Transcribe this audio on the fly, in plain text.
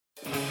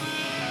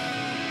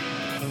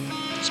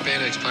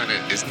Spandex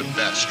Planet is the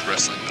best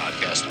wrestling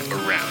podcast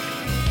around.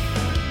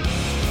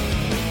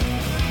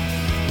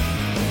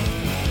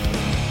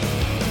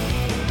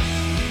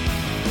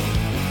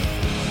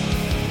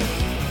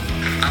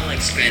 I like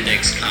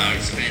Spandex I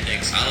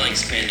like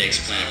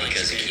Spandex Planet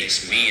because it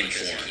keeps me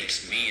informed.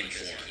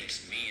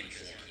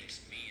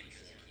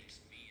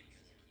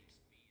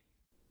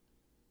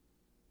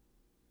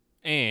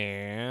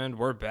 And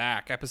we're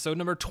back. Episode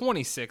number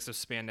 26 of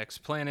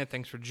Spandex Planet.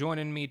 Thanks for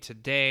joining me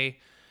today.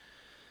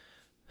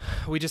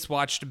 We just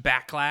watched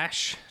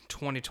Backlash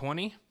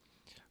 2020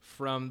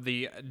 from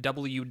the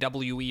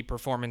WWE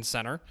Performance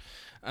Center,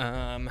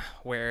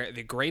 where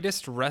the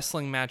greatest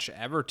wrestling match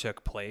ever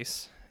took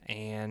place,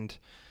 and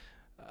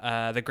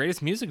the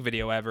greatest music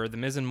video ever, The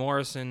Miz and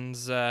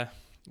Morrison's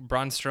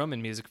Braun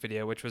Strowman music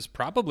video, which was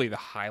probably the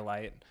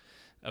highlight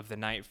of the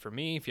night for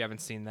me. If you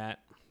haven't seen that,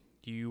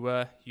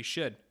 you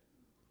should.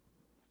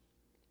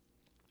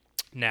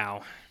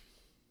 Now,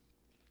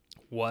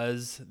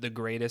 was the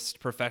greatest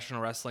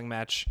professional wrestling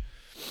match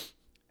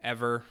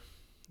ever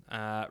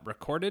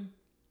recorded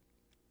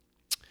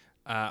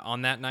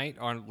on that night,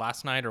 on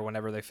last night, or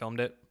whenever they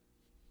filmed it?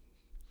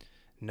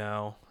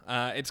 No.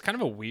 It's kind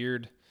of a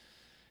weird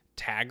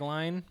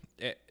tagline.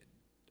 They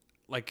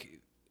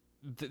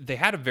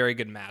had a very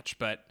good match,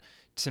 but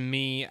to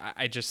me,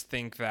 I just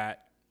think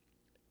that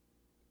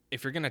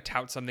if you're going to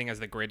tout something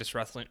as the greatest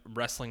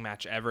wrestling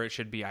match ever, it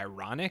should be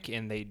ironic,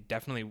 and they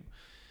did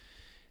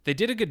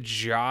a good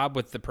job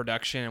with the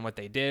production and what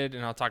they did,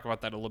 and I'll talk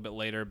about that a little bit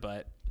later,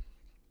 but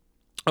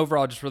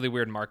overall, just really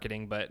weird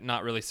marketing, but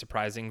not really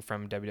surprising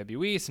from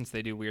WWE since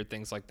they do weird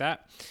things like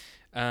that.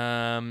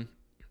 That's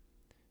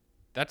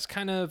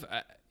kind of,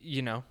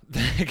 going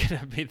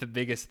to be the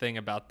biggest thing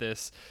about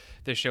this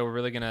show. We're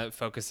really going to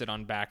focus it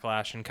on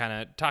Backlash and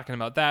kind of talking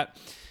about that.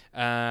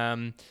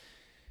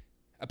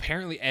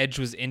 Apparently, Edge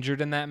was injured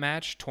in that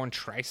match. Torn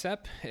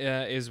tricep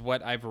is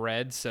what I've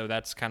read, so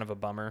that's kind of a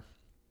bummer.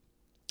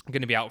 I'm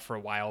going to be out for a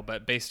while,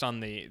 but based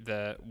on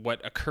the what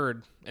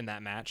occurred in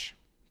that match,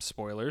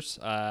 spoilers,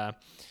 I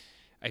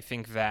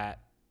think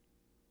that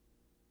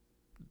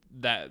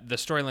the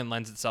storyline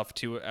lends itself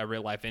to a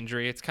real-life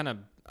injury. It's kind of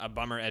a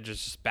bummer. Edge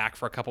is just back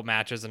for a couple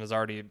matches and is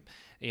already,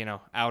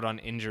 out on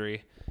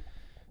injury.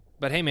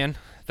 But hey, man,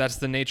 that's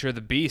the nature of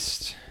the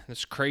beast.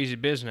 This crazy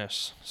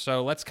business.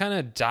 So let's kind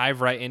of dive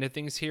right into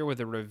things here with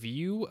a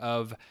review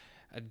of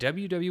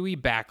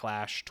WWE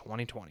Backlash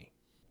 2020.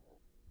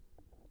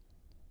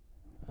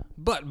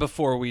 But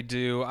before we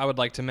do, I would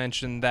like to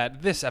mention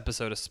that this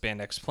episode of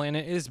Spandex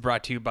Planet is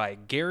brought to you by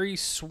Gary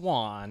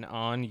Swann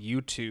on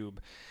YouTube.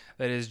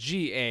 That is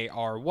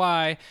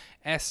GarySwann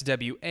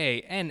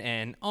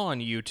on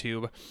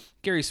YouTube.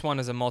 Gary Swann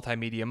is a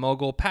multimedia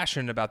mogul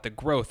passionate about the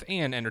growth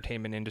and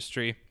entertainment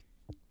industry.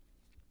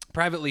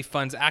 Privately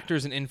funds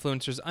actors and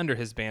influencers under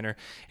his banner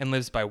and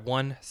lives by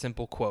one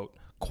simple quote: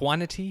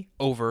 quantity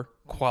over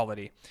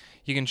quality.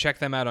 You can check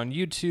them out on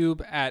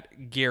YouTube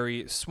at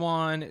Gary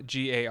Swann,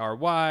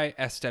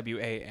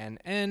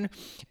 GarySwann,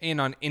 and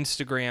on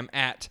Instagram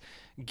at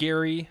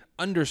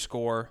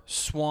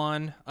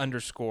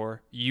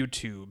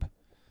Gary_Swann_YouTube.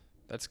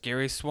 That's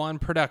Gary Swann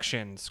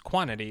Productions,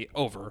 quantity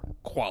over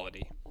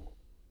quality.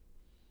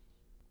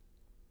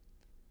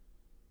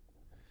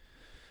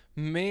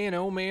 Man,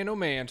 oh man, oh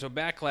man. So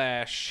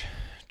Backlash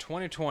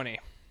 2020.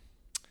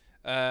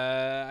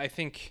 I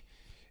think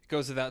it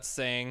goes without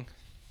saying,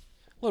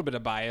 a little bit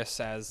of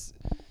bias, as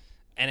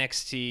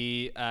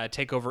NXT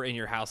TakeOver in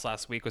Your House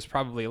last week was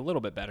probably a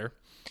little bit better,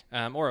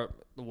 or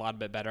a lot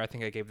bit better. I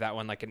think I gave that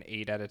one like an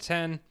 8 out of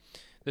 10.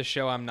 This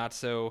show, I'm not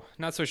so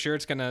sure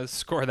it's gonna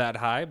score that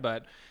high,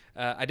 but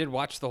I did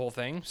watch the whole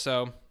thing,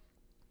 so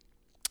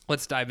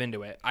let's dive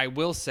into it. I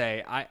will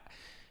say I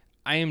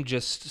am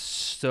just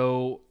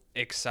so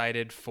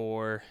excited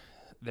for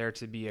there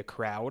to be a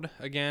crowd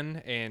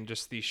again, and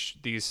just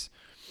these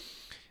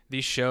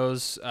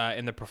shows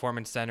in the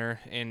Performance Center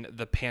in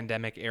the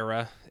pandemic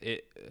era.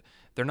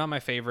 They're not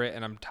my favorite,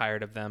 and I'm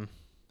tired of them.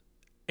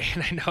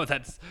 And I know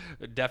that's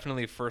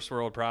definitely first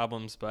world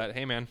problems, but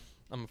hey, man,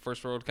 I'm a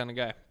first world kind of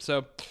guy.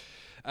 So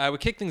we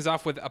kick things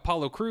off with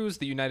Apollo Crews,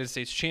 the United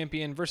States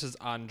champion, versus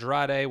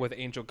Andrade with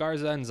Angel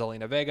Garza and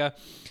Zelina Vega.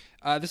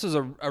 This was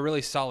a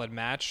really solid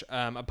match.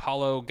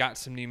 Apollo got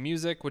some new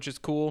music, which is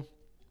cool.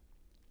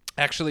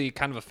 Actually,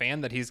 kind of a fan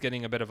that he's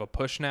getting a bit of a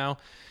push now.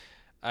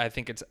 I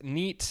think it's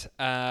neat.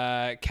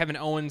 Kevin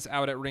Owens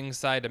out at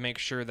ringside to make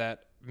sure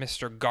that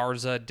Mr.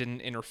 Garza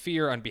didn't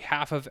interfere on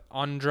behalf of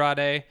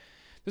Andrade.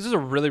 This is a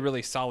really,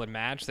 really solid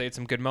match. They had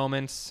some good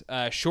moments.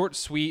 Short,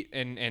 sweet,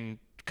 and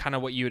kind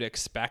of what you would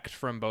expect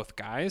from both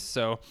guys.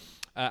 So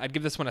I'd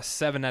give this one a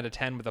 7 out of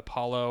 10 with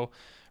Apollo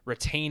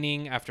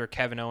retaining after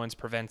Kevin Owens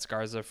prevents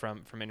Garza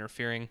from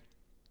interfering.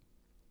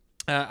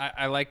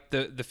 I like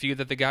the feud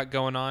that they got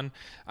going on.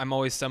 I'm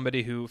always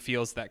somebody who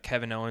feels that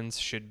Kevin Owens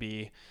should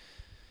be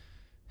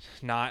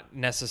not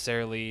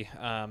necessarily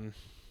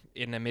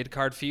in a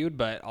mid-card feud,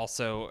 but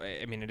also,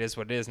 I mean, it is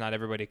what it is. Not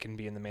everybody can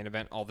be in the main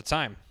event all the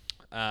time,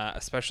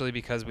 especially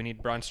because we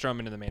need Braun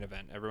Strowman in the main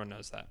event. Everyone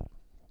knows that.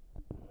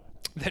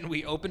 Then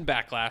we open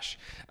Backlash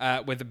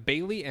with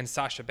Bayley and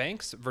Sasha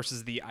Banks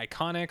versus the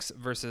Iconics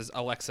versus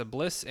Alexa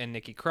Bliss and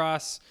Nikki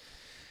Cross.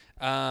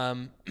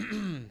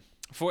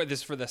 For the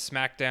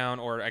SmackDown,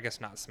 or I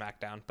guess not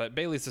SmackDown, but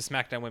Bayley's the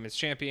SmackDown Women's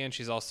Champion.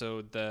 She's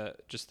also the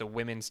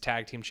Women's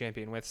Tag Team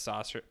Champion with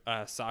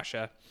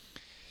Sasha.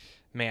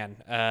 Man,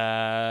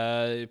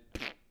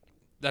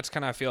 that's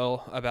kind of how I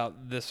feel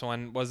about this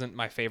one. Wasn't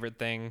my favorite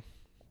thing.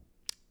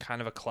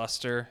 Kind of a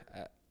cluster,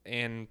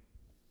 and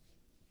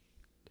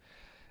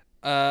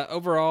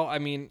overall, I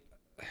mean,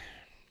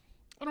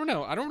 I don't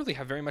know. I don't really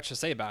have very much to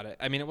say about it.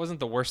 I mean, it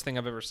wasn't the worst thing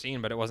I've ever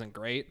seen, but it wasn't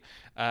great.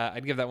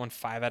 I'd give that one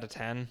 5 out of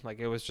 10. Like,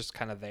 it was just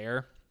kind of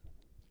there.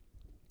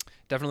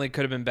 Definitely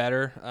could have been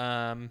better.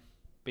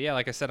 But yeah,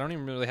 like I said, I don't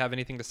even really have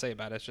anything to say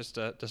about it. It's just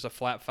a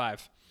flat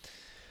 5.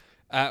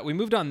 We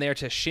moved on there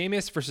to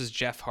Sheamus versus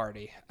Jeff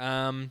Hardy.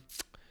 The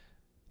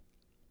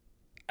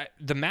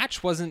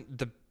match wasn't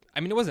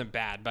it wasn't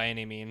bad by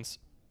any means.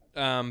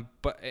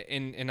 But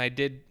I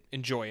did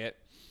enjoy it.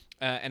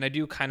 And I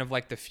do kind of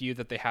like the feud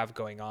that they have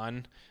going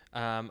on.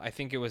 I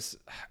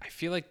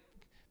feel like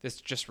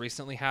this just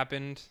recently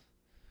happened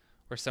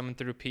where someone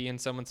threw pee in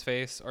someone's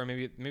face, or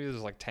maybe this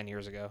was like 10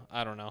 years ago.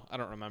 I don't know. I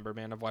don't remember,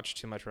 man. I've watched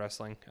too much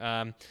wrestling.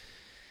 I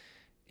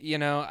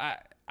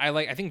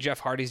think Jeff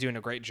Hardy's doing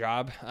a great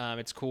job.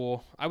 It's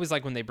cool. I always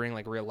like when they bring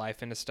like real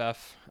life into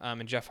stuff.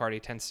 And Jeff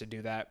Hardy tends to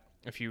do that.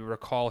 If you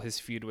recall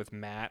his feud with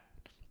Matt,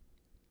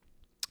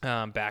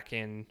 back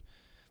in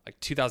like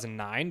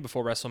 2009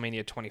 before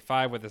WrestleMania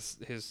 25 with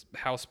his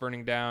house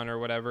burning down or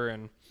whatever,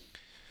 and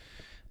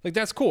like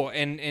that's cool,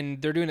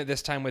 and they're doing it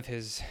this time with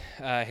his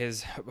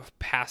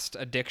past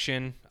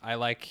addiction. I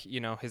like,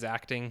 his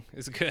acting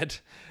is good,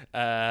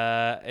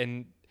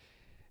 and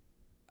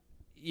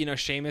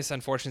Sheamus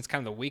unfortunately is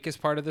kind of the weakest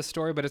part of this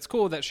story, but it's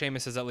cool that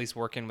Sheamus is at least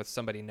working with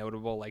somebody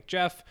notable like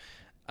Jeff.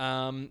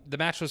 The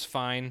match was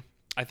fine.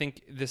 I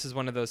think this is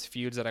one of those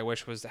feuds that I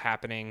wish was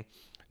happening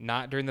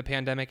not during the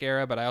pandemic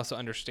era, but I also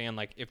understand,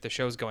 like, if the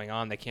show's going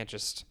on, they can't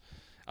just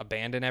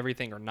abandon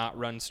everything or not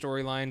run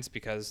storylines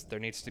because there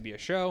needs to be a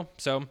show.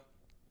 So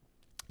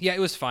yeah, it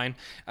was fine.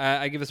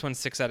 I give this one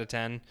 6 out of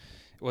 10. It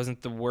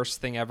wasn't the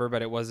worst thing ever,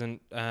 but it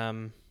wasn't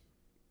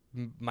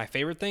my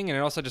favorite thing, and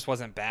it also just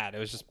wasn't bad. It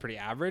was just pretty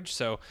average.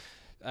 So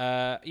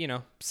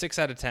 6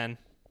 out of 10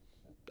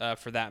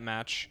 for that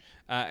match.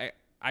 I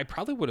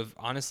probably would have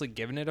honestly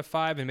given it a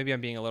 5, and maybe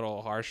I'm being a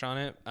little harsh on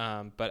it,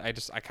 but I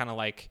kind of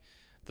like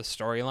the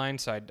storyline,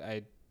 so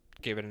I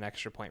gave it an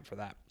extra point for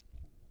that.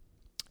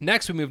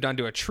 Next, we moved on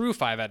to a true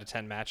 5 out of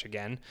 10 match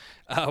again,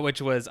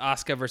 which was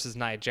Asuka versus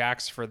Nia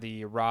Jax for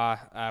the Raw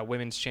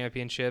Women's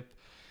Championship.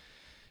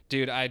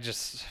 Dude,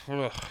 it's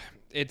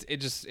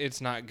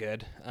not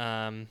good.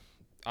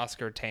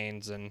 Asuka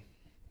retains, and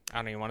I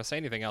don't even want to say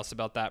anything else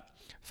about that.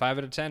 5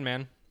 out of 10,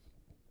 man.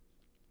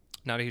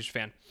 Not a huge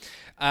fan.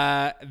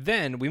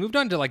 Then we moved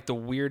on to like the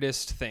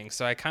weirdest thing.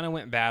 So I kind of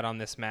went bad on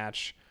this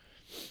match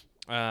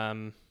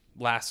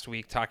last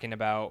week, talking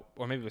about,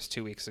 or maybe it was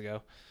 2 weeks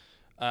ago,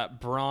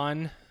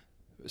 Braun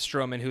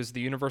Strowman, who's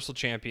the Universal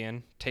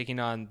Champion, taking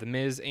on The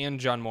Miz and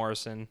John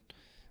Morrison,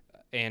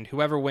 and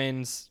whoever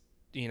wins,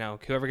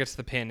 whoever gets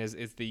the pin is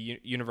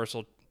the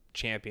Universal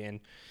Champion.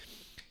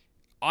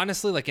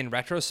 Honestly, like in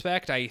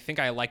retrospect, I think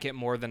I like it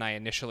more than I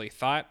initially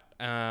thought.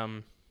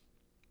 And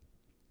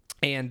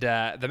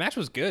the match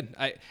was good.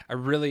 I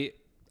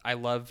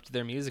loved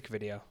their music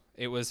video.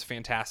 It was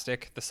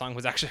fantastic. The song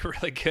was actually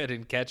really good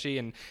and catchy,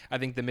 and I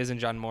think The Miz and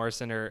John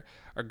Morrison are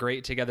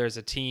great together as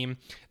a team.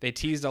 They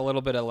teased a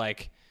little bit of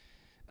like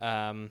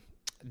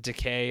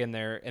decay in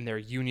their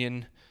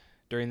union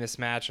during this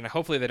match, and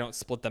hopefully they don't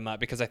split them up,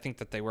 because I think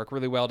that they work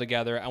really well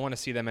together. I want to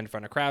see them in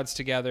front of crowds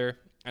together,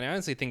 and I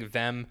honestly think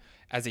them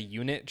as a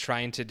unit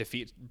trying to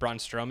defeat Braun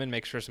Strowman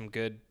makes for some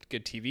good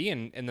TV,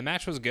 and the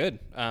match was good.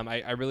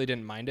 I really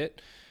didn't mind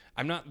it.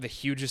 I'm not the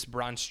hugest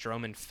Braun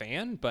Strowman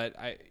fan, but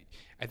I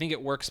think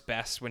it works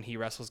best when he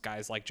wrestles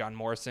guys like John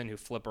Morrison who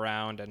flip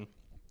around and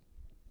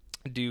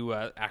do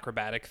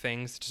acrobatic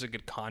things. Just a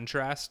good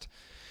contrast.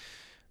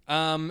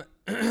 I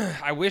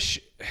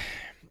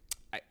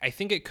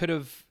think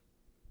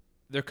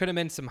there could have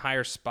been some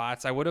higher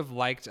spots. I would have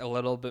liked a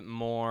little bit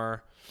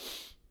more.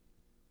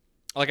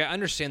 Like, I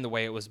understand the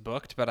way it was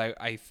booked, but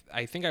I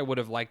think I would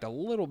have liked a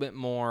little bit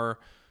more,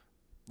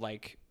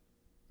 like,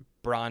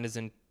 Braun is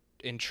in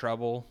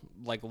trouble,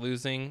 like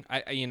losing.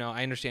 I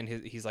understand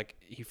he's like,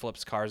 he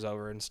flips cars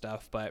over and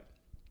stuff, but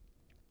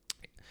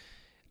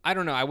I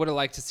don't know. I would have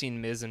liked to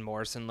seen Miz and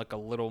Morrison look a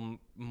little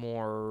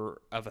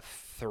more of a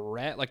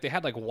threat. Like, they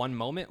had like one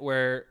moment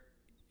where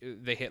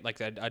they hit like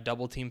a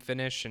double team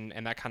finish,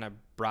 and that kind of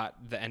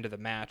brought the end of the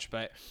match.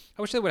 But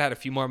I wish they would have had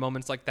a few more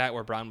moments like that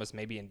where Braun was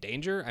maybe in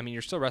danger. I mean,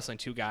 you're still wrestling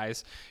two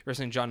guys. You're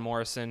wrestling John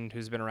Morrison,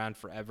 who's been around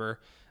forever,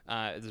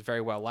 is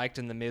very well liked,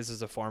 and The Miz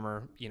is a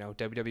former,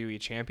 WWE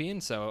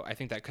champion. So I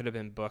think that could have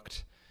been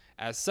booked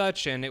as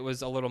such, and it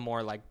was a little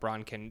more like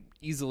Braun can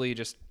easily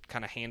just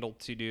kind of handle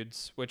two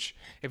dudes, which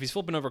if he's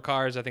flipping over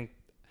cars, I think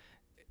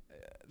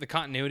the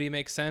continuity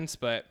makes sense,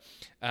 but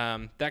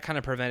that kind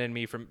of prevented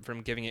me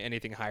from giving it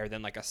anything higher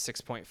than like a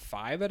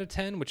 6.5 out of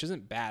 10, which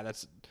isn't bad.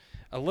 That's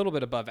a little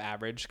bit above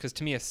average, because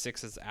to me a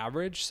 6 is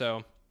average.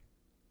 So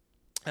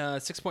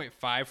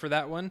 6.5 for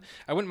that one.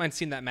 I wouldn't mind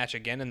seeing that match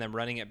again and then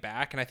running it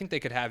back, and I think they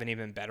could have an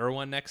even better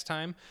one next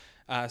time.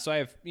 So I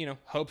have,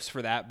 hopes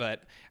for that,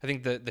 but I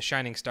think the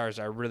shining stars,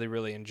 I really,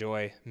 really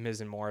enjoy Miz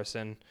and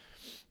Morrison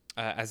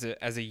as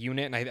a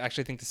unit, and I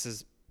actually think this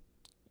is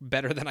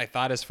better than I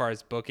thought as far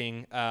as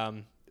booking.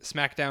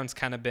 SmackDown's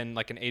kind of been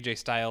like an AJ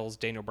Styles,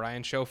 Daniel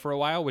Bryan show for a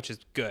while, which is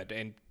good,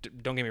 and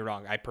don't get me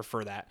wrong, I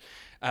prefer that.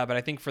 But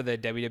I think for the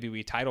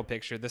WWE title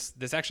picture,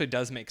 this actually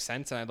does make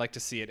sense, and I'd like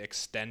to see it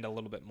extend a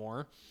little bit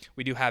more.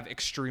 We do have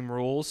Extreme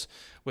Rules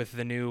with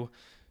the new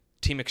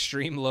Team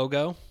Extreme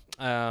logo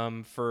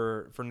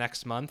for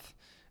next month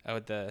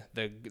with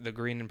the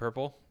green and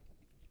purple.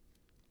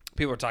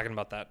 People are talking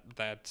about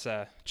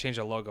that change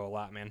of logo a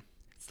lot, man.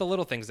 It's the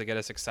little things that get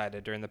us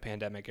excited during the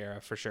pandemic era,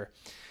 for sure.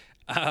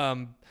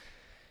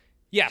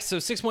 Yeah, so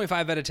 6.5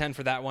 out of 10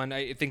 for that one.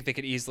 I think they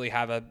could easily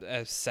have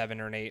a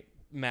 7 or an 8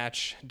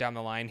 match down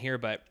the line here,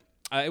 but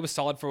it was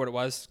solid for what it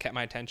was, kept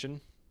my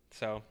attention.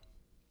 So,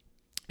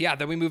 yeah,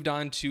 then we moved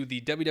on to the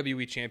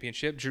WWE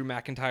Championship, Drew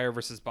McIntyre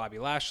versus Bobby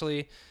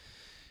Lashley.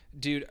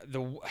 Dude,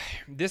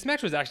 this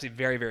match was actually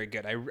very, very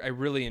good. I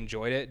really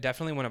enjoyed it.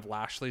 Definitely one of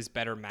Lashley's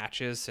better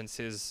matches since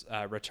his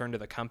return to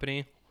the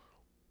company.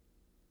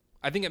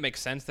 I think it makes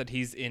sense that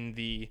he's in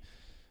the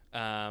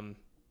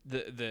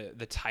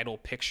title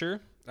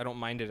picture. I don't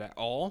mind it at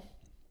all.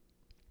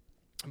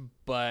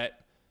 But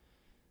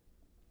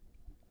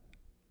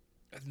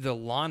the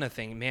Lana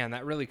thing, man,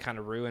 that really kind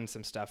of ruined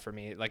some stuff for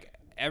me. Like,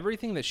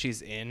 everything that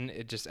she's in,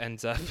 it just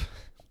ends up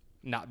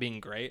not being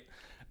great,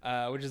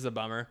 which is a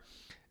bummer.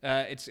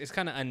 It's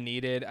kind of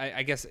unneeded.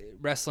 I guess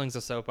wrestling's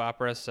a soap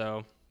opera,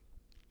 so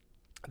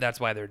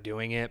that's why they're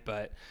doing it.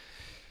 But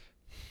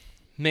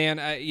man,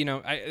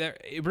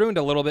 it ruined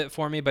a little bit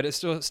for me, but it's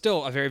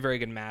still a very, very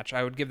good match.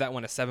 I would give that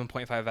one a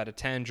 7.5 out of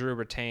 10. Drew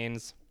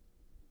retains.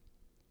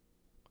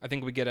 I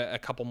think we get a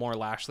couple more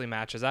Lashley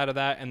matches out of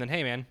that, and then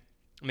hey, man,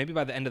 maybe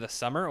by the end of the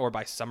summer or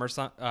by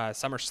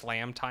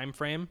SummerSlam time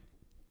frame,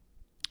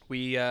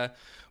 we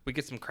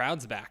get some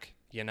crowds back,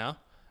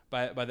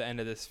 by the end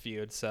of this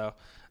feud. So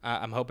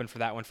I'm hoping for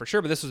that one for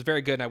sure. But this was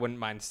very good, and I wouldn't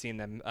mind seeing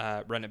them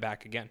run it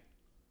back again.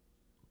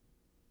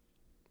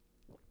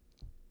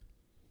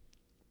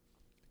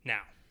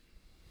 Now,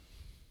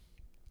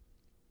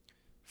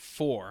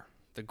 for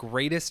the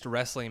greatest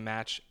wrestling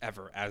match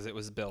ever as it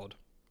was billed,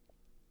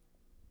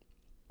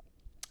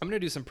 I'm going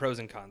to do some pros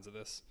and cons of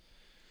this.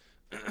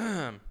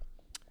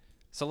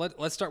 So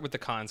let's start with the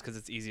cons because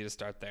it's easy to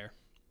start there.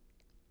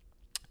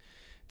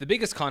 The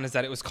biggest con is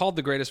that it was called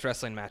the greatest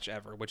wrestling match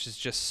ever, which is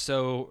just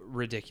so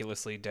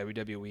ridiculously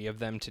WWE of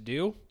them to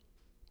do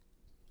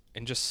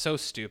and just so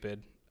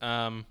stupid.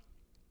 I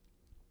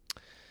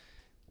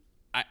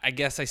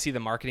guess I see the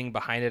marketing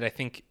behind it. I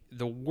think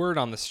the word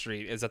on the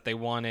street is that they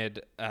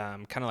wanted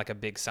kind of like a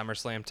big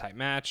SummerSlam type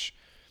match.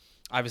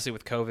 Obviously,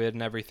 with COVID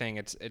and everything,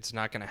 it's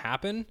not going to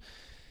happen.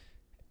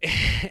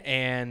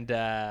 And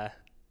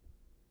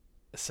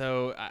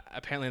so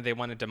apparently they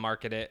wanted to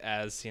market it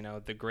as,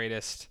 the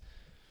greatest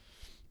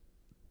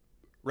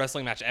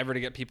wrestling match ever to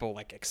get people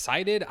like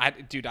excited. I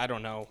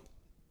don't know.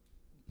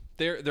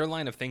 Their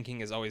line of thinking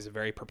is always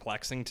very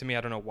perplexing to me.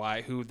 I don't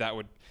know who that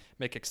would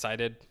make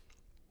excited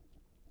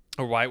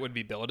or why it would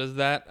be billed as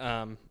that.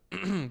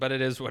 But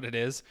it is what it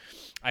is.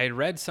 I had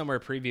read somewhere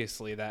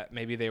previously that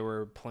maybe they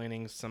were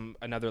planning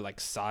another like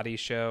Saudi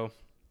show,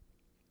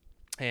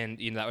 and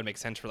that would make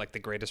sense for like the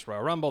greatest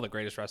Royal Rumble, the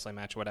greatest wrestling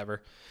match,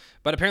 whatever.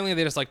 But apparently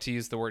they just like to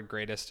use the word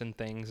greatest in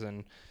things,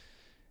 and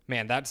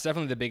man, that's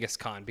definitely the biggest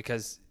con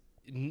because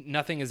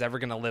nothing is ever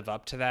going to live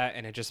up to that,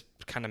 and it just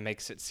kind of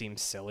makes it seem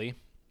silly.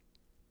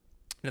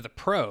 Now, the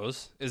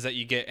pros is that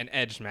you get an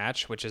Edge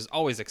match, which is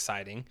always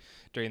exciting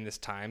during this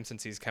time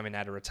since he's coming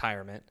out of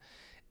retirement.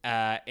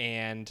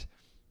 And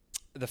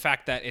the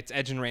fact that it's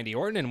Edge and Randy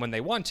Orton, and when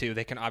they want to,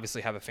 they can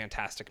obviously have a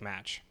fantastic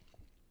match.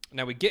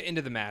 Now, we get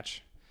into the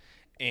match,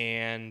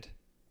 and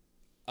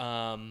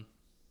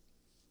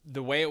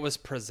the way it was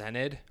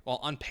presented, while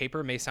on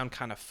paper may sound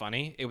kind of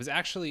funny, it was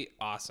actually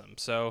awesome.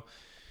 So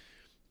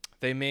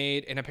they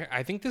made, and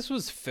I think this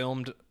was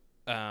filmed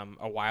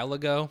a while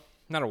ago.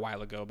 Not a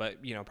while ago, but,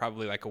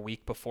 probably like a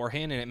week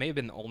beforehand, and it may have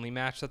been the only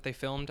match that they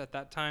filmed at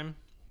that time.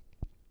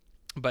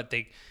 But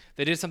they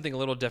did something a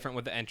little different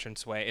with the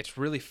entranceway. It's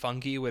really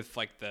funky with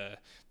like the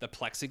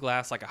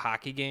plexiglass, like a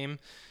hockey game.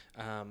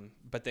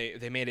 But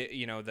they made it,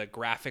 the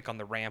graphic on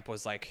the ramp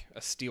was like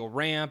a steel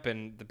ramp,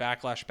 and the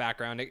Backlash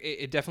background,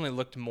 it definitely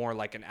looked more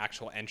like an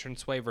actual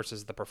entranceway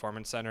versus the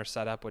Performance Center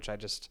setup, which I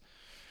just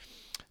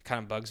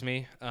kind of bugs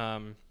me.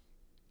 And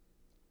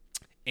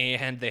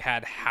they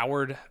had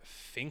Howard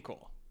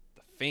Finkel,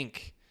 the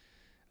Fink,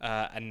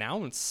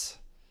 announce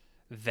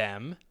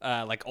them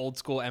like old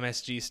school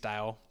MSG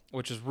style,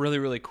 which was really,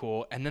 really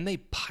cool. And then they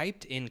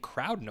piped in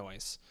crowd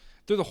noise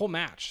through the whole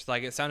match.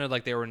 Like, it sounded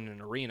like they were in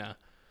an arena,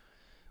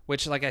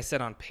 which, like I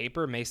said, on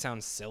paper may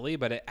sound silly,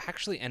 but it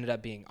actually ended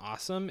up being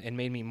awesome and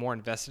made me more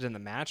invested in the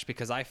match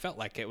because I felt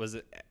like it was,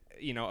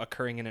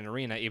 occurring in an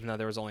arena, even though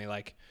there was only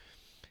like,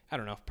 I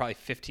don't know, probably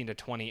 15 to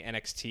 20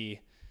 NXT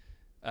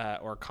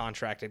or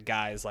contracted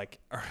guys like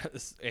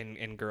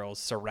and girls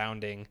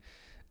surrounding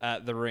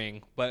the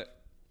ring. But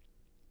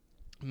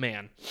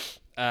man,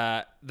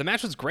 the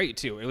match was great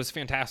too. It was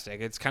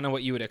fantastic. It's kind of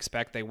what you would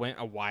expect. They went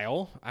a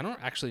while. I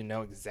don't actually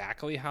know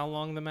exactly how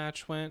long the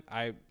match went.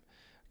 I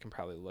can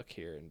probably look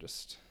here in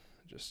just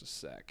a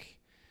sec.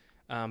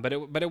 But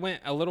it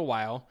went a little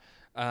while.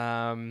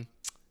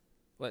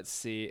 Let's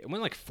see. It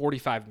went like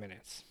 45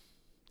 minutes.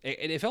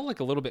 It felt like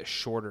a little bit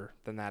shorter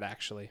than that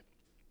actually.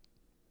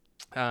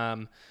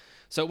 So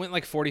it went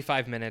like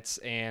 45 minutes,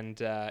 and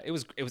it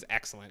was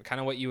excellent. Kind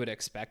of what you would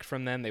expect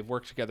from them. They've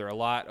worked together a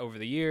lot over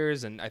the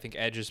years, and I think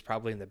Edge is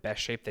probably in the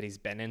best shape that he's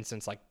been in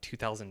since like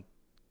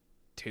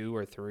 2002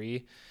 or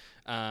 3.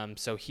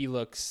 So he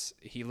looks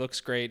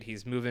great.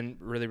 He's moving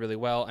really, really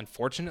well.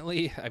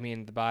 Unfortunately, I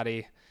mean, the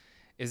body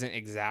isn't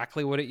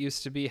exactly what it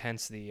used to be,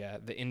 hence the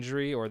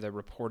injury, or the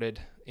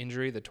reported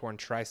injury, the torn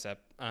tricep.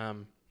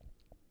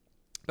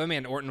 But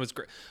man, Orton was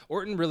great.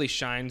 Orton really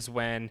shines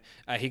when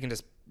he can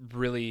just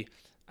really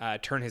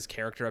turn his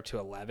character up to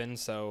 11.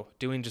 So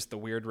doing just the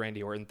weird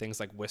Randy Orton things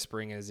like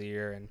whispering in his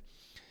ear and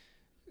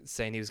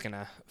saying he was going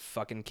to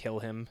fucking kill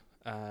him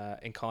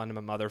and calling him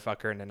a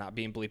motherfucker and then not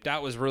being bleeped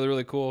out was really,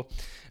 really cool.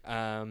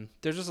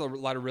 There's just a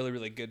lot of really,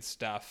 really good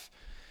stuff.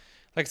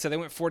 Like I said, they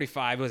went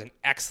 45. It was an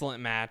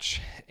excellent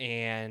match.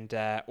 And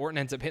Orton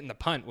ends up hitting the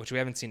punt, which we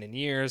haven't seen in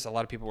years. A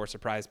lot of people were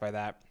surprised by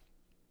that.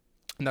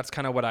 And that's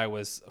kind of what I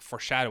was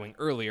foreshadowing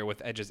earlier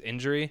with Edge's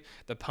injury.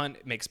 The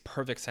punt makes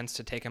perfect sense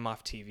to take him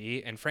off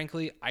TV. And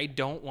frankly, I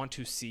don't want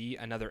to see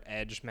another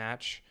Edge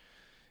match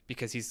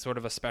because he's sort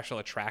of a special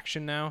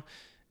attraction now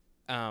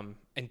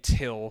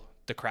until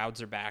the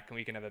crowds are back and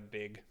we can have a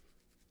big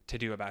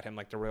to-do about him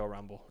like the Royal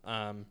Rumble.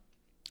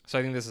 So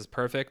I think this is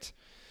perfect.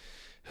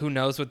 Who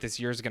knows what this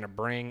year is going to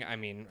bring? I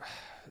mean,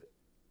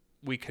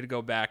 we could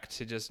go back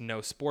to just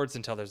no sports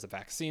until there's a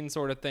vaccine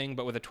sort of thing.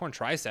 But with a torn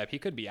tricep, he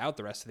could be out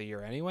the rest of the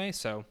year anyway.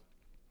 So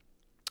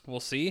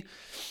we'll see.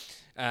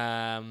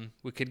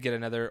 We could get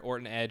another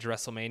Orton Edge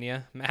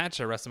WrestleMania match,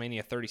 or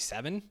WrestleMania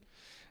 37.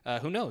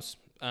 Who knows?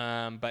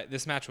 But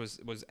this match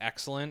was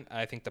excellent.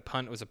 I think the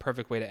punt was a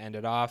perfect way to end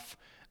it off.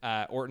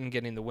 Orton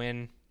getting the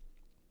win.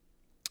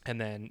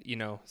 And then,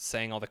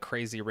 saying all the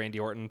crazy Randy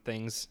Orton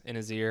things in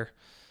his ear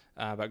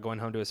about going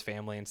home to his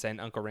family and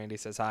saying Uncle Randy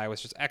says hi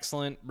was just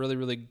excellent. Really,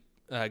 really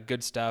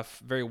good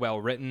stuff. Very well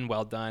written,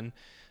 well done.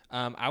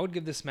 I would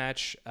give this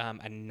match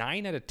a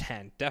 9 out of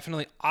 10.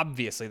 Definitely,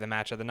 obviously, the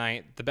match of the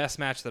night. The best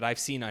match that I've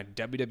seen on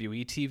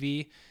WWE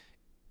TV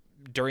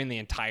during the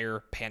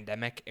entire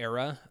pandemic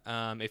era,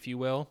 if you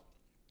will.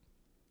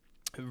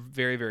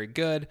 Very, very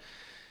good.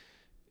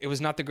 It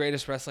was not the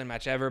greatest wrestling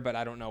match ever, but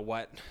I don't know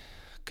what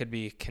could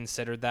be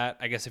considered that.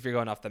 I guess if you're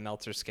going off the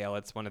Meltzer scale,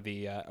 it's one of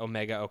the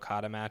Omega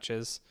Okada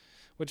matches,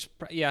 which,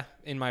 yeah,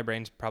 in my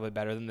brain's probably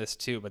better than this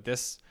too. But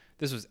this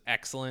was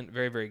excellent.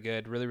 Very, very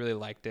good. Really, really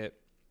liked it.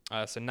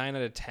 So 9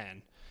 out of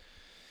 10.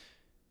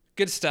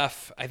 Good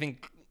stuff. I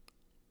think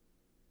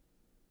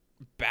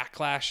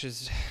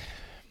Backlash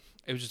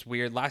it was just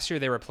weird. Last year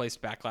they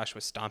replaced Backlash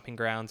with Stomping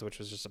Grounds, which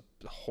was just a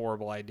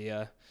horrible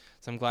idea.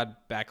 So I'm glad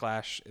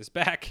Backlash is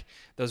back.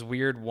 Those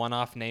weird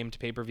one-off named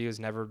pay-per-views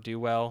never do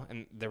well,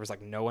 and there was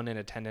like no one in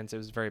attendance. It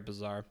was very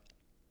bizarre.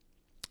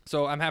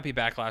 So I'm happy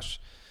Backlash,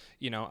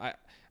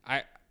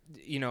 I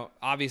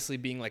obviously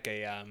being like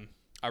a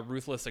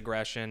ruthless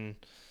aggression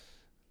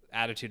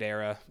attitude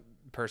era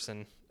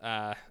person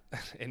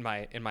in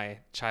my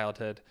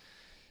childhood,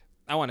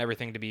 I want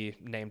everything to be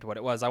named what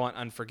it was. I want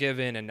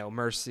Unforgiven and No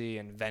Mercy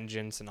and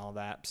Vengeance and all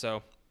that.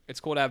 So it's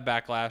cool to have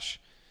Backlash.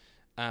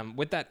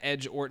 With that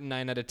Edge Orton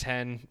 9 out of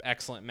 10,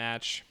 excellent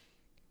match.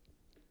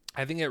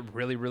 I think it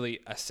really, really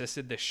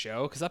assisted the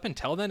show because up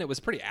until then it was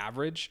pretty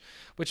average,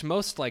 which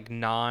most like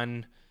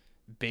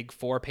non-Big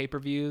Four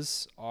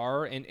pay-per-views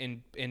are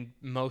in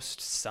most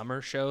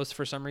summer shows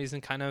for some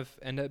reason kind of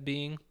end up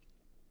being.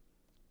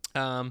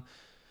 I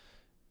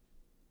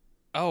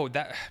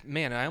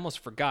almost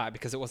forgot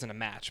because it wasn't a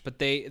match, but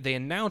they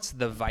announced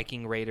the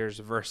Viking Raiders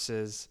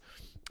versus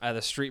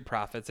the Street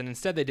Profits, and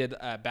instead they did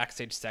a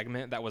backstage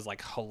segment that was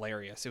like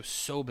hilarious. It was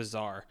so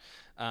bizarre.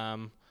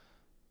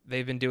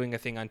 They've been doing a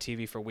thing on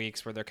TV for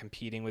weeks where they're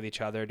competing with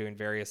each other, doing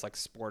various like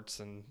sports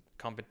and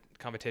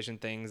competition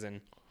things,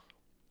 and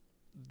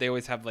they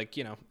always have like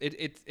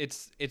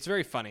it's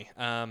very funny.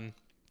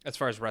 As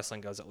far as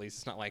wrestling goes, at least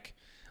it's not like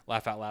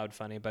laugh out loud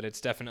funny, but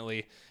it's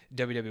definitely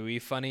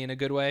WWE funny in a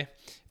good way,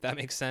 if that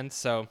makes sense.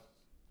 So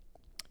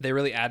they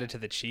really added to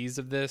the cheese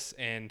of this,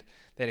 and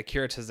they had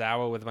Akira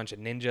Tozawa with a bunch of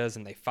ninjas,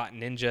 and they fought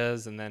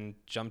ninjas and then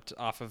jumped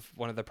off of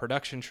one of the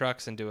production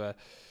trucks into a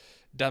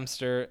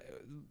dumpster.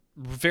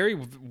 Very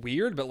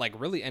weird, but like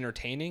really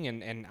entertaining,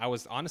 and I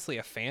was honestly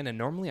a fan, and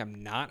normally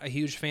I'm not a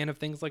huge fan of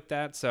things like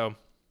that. So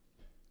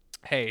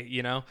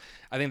hey,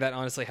 I think that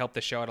honestly helped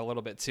the show out a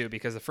little bit too,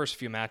 because the first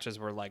few matches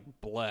were like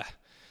bleh.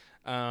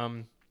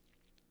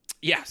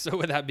 yeah, so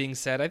with that being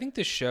said, I think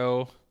this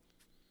show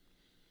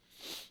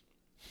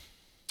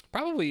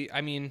probably,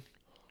 I mean,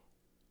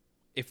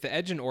 if the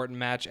Edge and Orton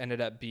match ended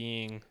up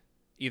being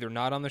either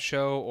not on the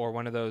show or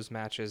one of those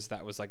matches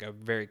that was like a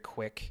very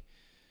quick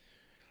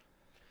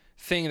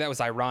thing that was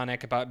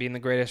ironic about being the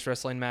greatest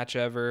wrestling match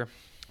ever,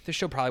 this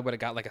show probably would have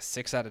got like a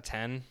 6 out of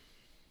 10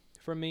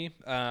 from me.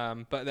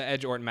 But the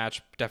Edge Orton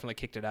match definitely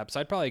kicked it up. So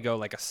I'd probably go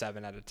like a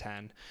 7 out of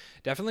 10.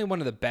 Definitely one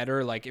of the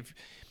better, like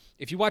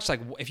if you watch,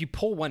 like if you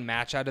pull one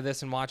match out of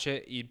this and watch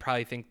it, you'd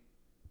probably think,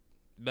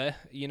 bleh,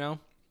 you know?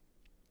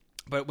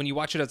 But when you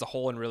watch it as a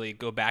whole and really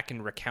go back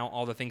and recount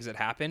all the things that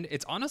happened,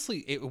 it's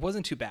honestly, it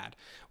wasn't too bad.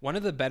 One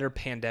of the better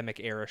pandemic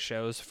era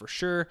shows for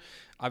sure.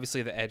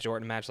 Obviously the Edge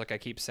Orton match, like I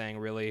keep saying,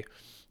 really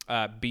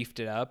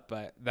beefed it up,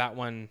 but that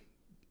one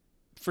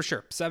for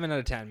sure, 7 out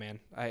of 10, man.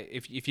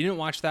 If you didn't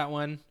watch that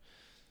one,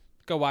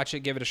 go watch it,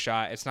 give it a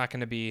shot. It's not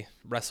going to be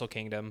Wrestle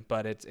Kingdom,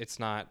 but it's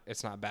not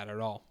bad at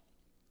all.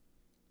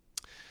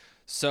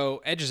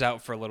 So Edge is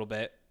out for a little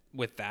bit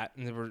with that,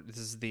 and this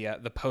is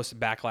the post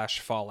Backlash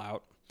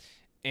fallout,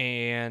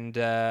 and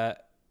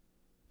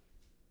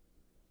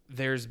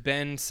there's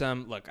been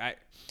some look. I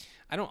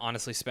don't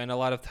honestly spend a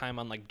lot of time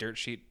on like dirt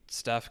sheet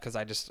stuff because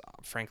I just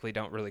frankly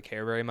don't really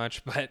care very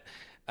much, but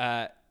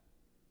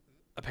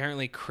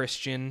apparently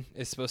Christian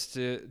is supposed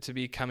to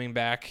be coming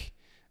back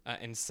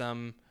in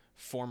some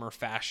form or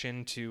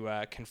fashion to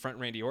confront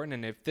Randy Orton,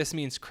 and if this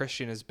means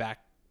Christian is back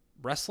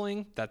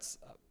wrestling, that's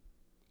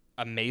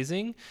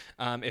amazing.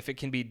 If it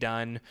can be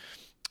done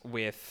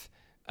with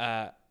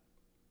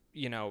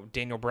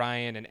Daniel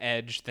Bryan and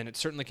Edge, then it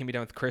certainly can be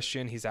done with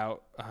Christian. He's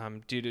out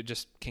due to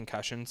just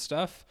concussion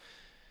stuff.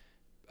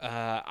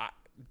 I'm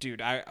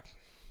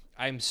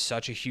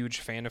such a huge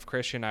fan of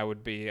Christian. I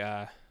would be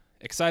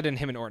excited, and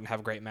him and Orton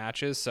have great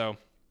matches, so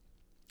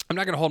I'm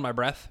not going to hold my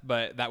breath,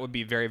 but that would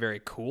be very, very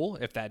cool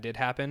if that did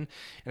happen.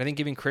 And I think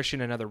giving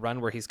Christian another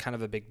run where he's kind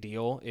of a big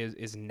deal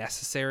is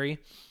necessary,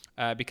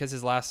 because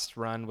his last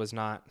run was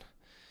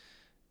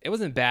it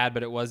wasn't bad,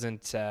 but it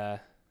wasn't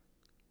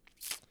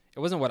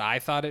what I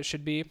thought it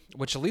should be,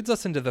 which leads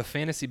us into the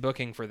fantasy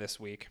booking for this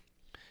week.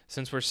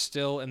 Since we're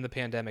still in the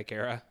pandemic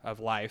era of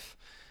life,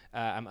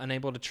 I'm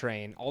unable to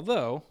train,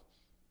 although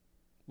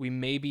we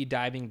may be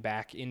diving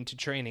back into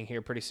training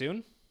here pretty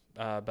soon,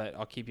 but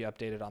I'll keep you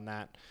updated on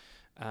that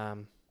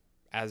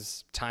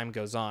as time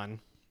goes on.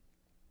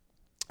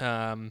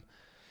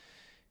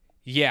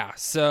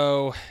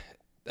 So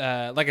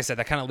like I said,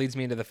 that kind of leads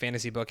me into the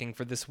fantasy booking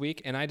for this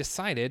week, and I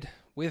decided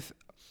with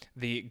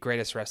the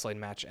greatest wrestling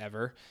match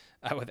ever,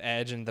 with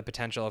Edge and the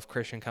potential of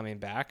Christian coming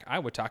back, I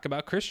would talk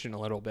about Christian a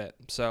little bit.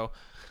 So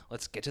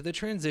let's get to the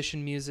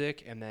transition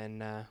music, and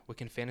then we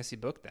can fantasy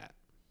book that.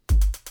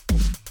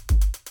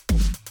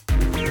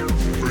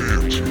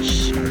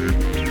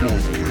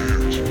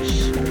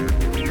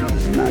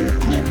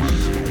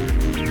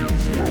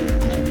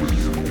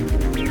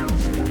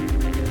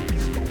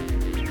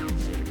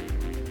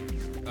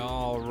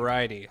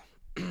 Alrighty.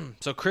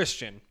 So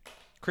Christian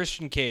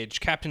Cage,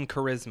 Captain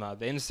Charisma,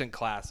 the instant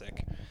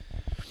classic.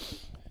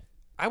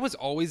 I was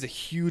always a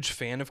huge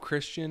fan of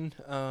Christian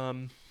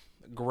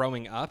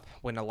growing up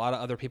when a lot of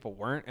other people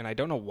weren't, and I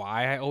don't know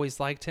why I always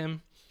liked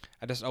him.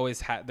 I just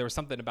always there was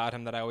something about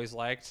him that I always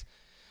liked.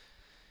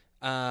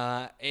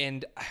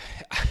 And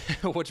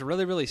what's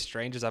really, really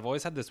strange is I've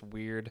always had this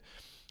weird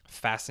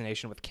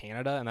fascination with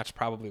Canada, and that's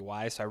probably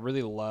why. So I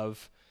really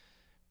love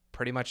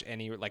pretty much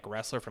any like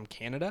wrestler from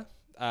Canada,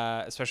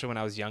 especially when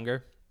I was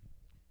younger.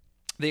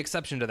 The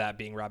exception to that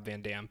being Rob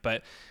Van Dam.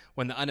 But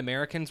when the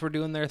Un-Americans were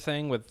doing their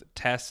thing with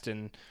Test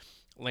and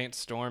Lance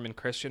Storm and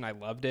Christian, I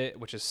loved it,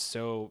 which is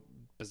so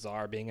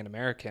bizarre being an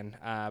American.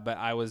 But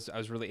I was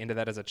really into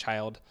that as a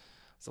child. I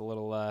was a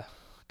little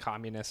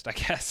communist, I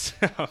guess.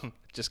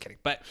 Just kidding.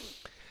 But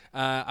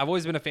I've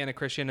always been a fan of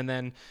Christian. And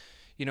then,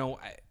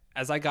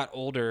 as I got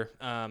older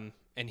and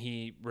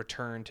he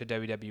returned to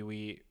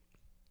WWE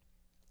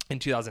in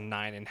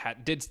 2009 and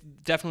did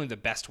definitely the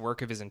best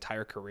work of his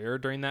entire career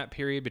during that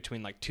period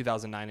between like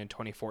 2009 and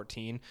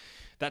 2014.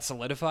 That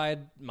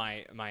solidified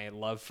my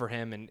love for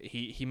him, and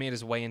he made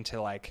his way into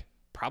like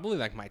probably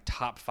like my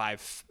top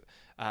 5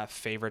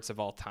 favorites of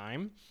all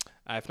time,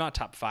 if not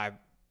top 5,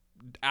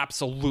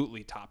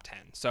 absolutely top 10.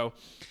 So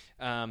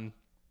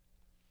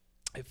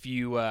if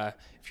you're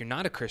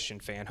not a Christian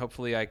fan,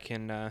 hopefully I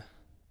can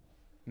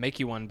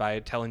make you one by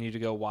telling you to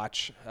go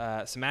watch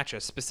some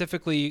matches.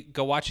 Specifically,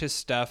 go watch his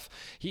stuff.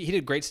 He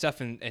did great stuff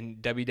in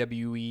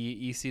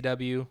WWE,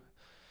 ECW,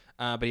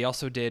 but he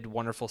also did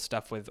wonderful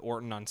stuff with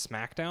Orton on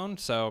SmackDown.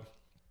 So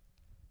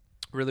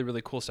really,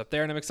 really cool stuff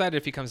there. And I'm excited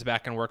if he comes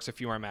back and works a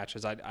few more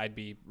matches. I'd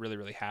be really,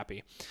 really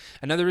happy.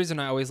 Another reason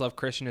I always love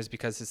Christian is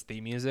because his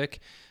theme music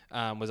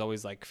was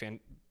always like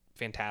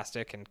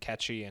fantastic and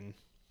catchy and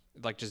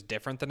like just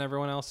different than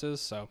everyone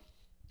else's. So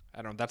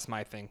I don't know. That's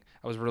my thing.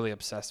 I was really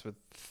obsessed with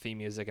theme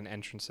music and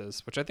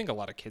entrances, which I think a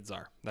lot of kids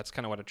are. That's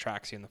kind of what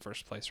attracts you in the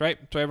first place, right?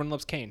 So everyone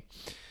loves Kane.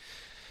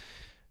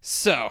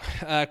 So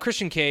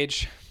Christian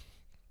Cage,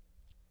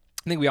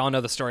 I think we all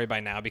know the story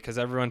by now because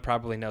everyone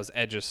probably knows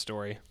Edge's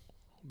story.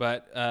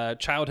 but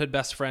childhood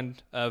best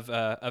friend of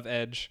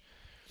Edge.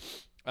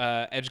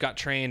 Edge got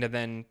trained, and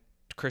then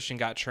Christian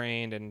got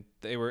trained, and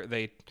they were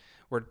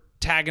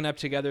tagging up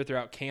together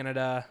throughout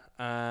Canada.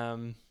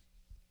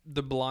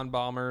 The Blonde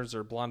Bombers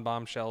or Blonde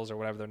Bombshells or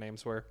whatever their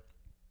names were.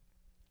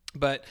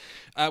 But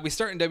we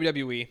start in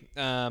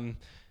WWE.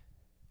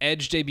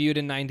 Edge debuted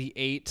in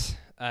 '98,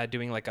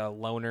 doing like a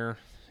loner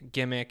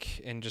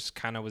gimmick, and just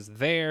kind of was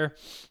there.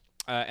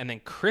 And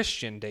then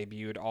Christian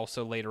debuted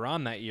also later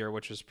on that year,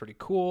 which was pretty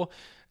cool,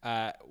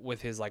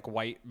 with his like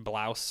white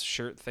blouse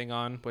shirt thing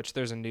on, which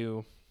there's a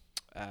new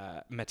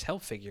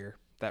Mattel figure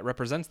that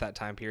represents that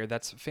time period.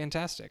 That's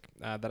fantastic,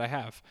 that I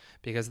have,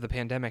 because the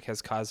pandemic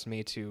has caused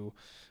me to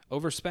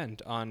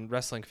overspend on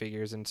wrestling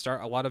figures and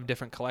start a lot of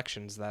different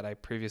collections that I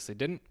previously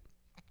didn't.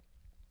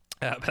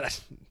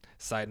 But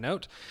side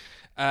note.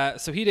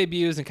 So he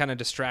debuts and kind of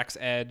distracts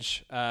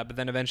Edge, but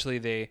then eventually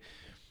they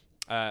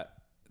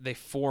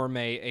form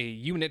a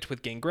unit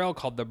with Gangrel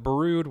called the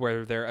Brood,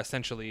 where they're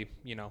essentially,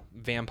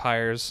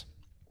 vampires.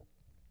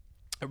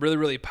 Really,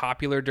 really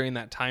popular during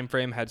that time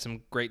frame. Had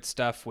some great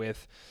stuff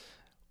with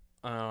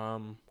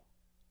the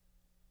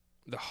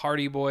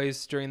Hardy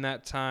Boys during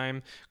that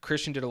time.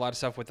 Christian did a lot of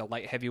stuff with the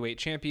light heavyweight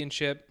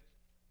championship.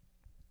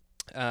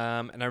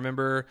 And I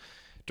remember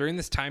during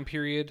this time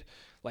period,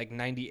 like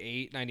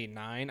 98,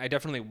 99, I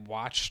definitely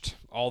watched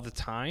all the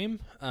time.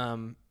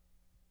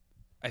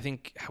 I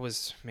think I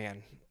was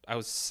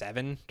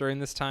 7 during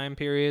this time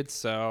period,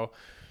 so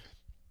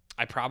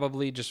I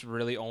probably just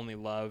really only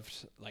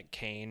loved like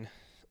Kane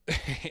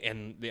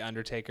and The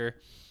Undertaker.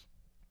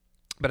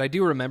 But I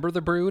do remember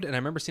the Brood, and I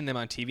remember seeing them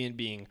on TV and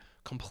being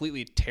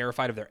completely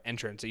terrified of their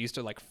entrance. It used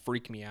to like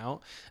freak me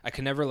out. I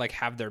could never like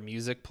have their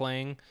music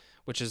playing,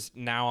 which is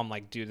now I'm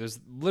like, dude, there's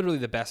literally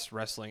the best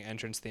wrestling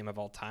entrance theme of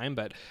all time,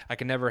 but I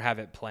could never have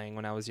it playing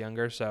when I was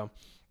younger. So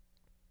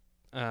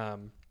I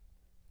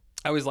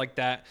always liked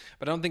that,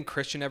 but I don't think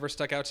Christian ever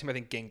stuck out to me. I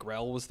think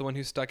Gangrel was the one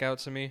who stuck out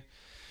to me.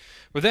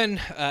 But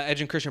then Edge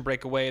and Christian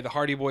break away. The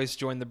Hardy Boys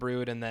join the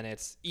Brood, and then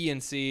it's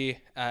ENC,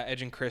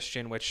 Edge and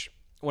Christian, which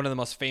one of the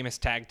most famous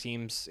tag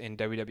teams in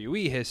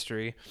WWE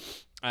history.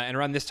 And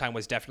around this time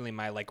was definitely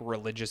my like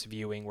religious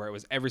viewing, where it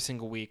was every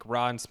single week,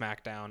 Raw and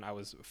SmackDown. I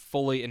was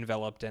fully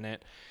enveloped in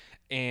it,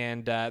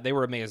 and they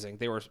were amazing.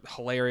 They were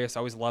hilarious. I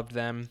always loved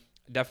them.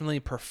 Definitely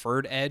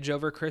preferred Edge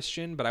over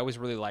Christian, but I always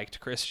really liked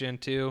Christian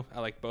too.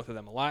 I liked both of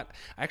them a lot.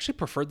 I actually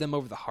preferred them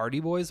over the Hardy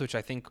Boys, which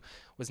I think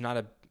was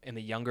not in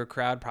the younger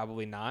crowd,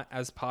 probably not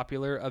as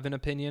popular of an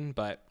opinion,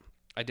 but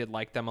I did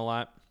like them a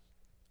lot.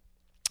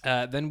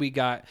 Then we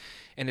got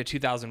into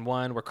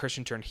 2001, where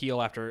Christian turned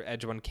heel after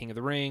Edge won King of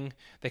the Ring.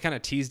 They kind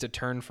of teased a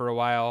turn for a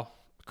while.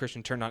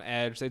 Christian turned on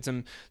Edge. They had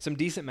some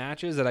decent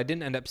matches that I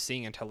didn't end up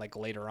seeing until like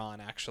later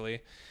on,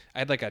 actually. I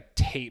had like a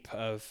tape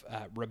of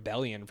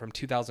Rebellion from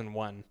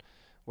 2001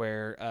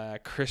 where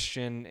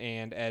Christian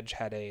and Edge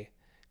had a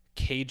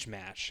cage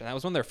match. And that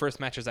was one of their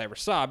first matches I ever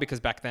saw, because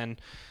back then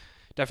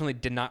definitely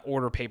did not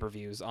order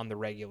pay-per-views on the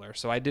regular.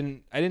 So I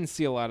didn't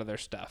see a lot of their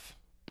stuff.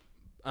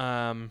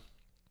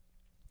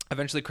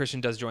 Eventually,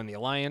 Christian does join the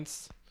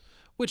Alliance,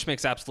 which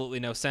makes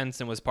absolutely no sense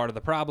and was part of the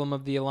problem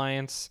of the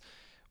Alliance.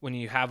 When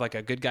you have like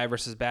a good guy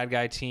versus bad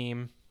guy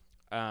team,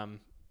 and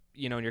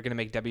you're going to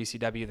make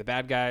WCW the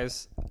bad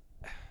guys,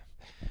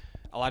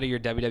 a lot of your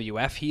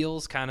WWF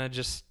heels kind of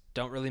just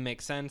don't really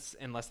make sense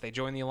unless they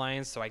join the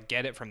Alliance. So I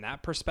get it from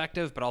that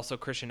perspective, but also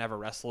Christian never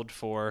wrestled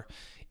for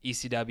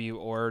ECW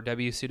or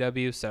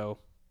WCW, so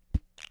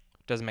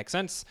doesn't make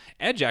sense.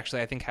 Edge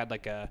actually, I think, had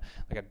like a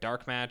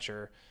dark match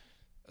or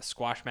a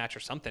squash match or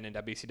something in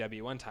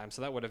WCW one time,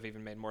 so that would have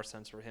even made more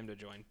sense for him to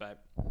join,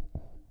 but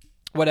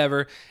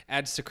whatever.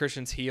 Adds to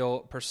Christian's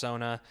heel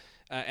persona,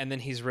 and then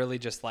he's really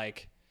just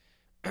like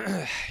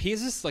he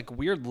has this like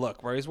weird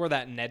look where he's wore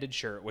that netted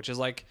shirt, which is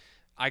like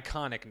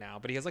iconic now,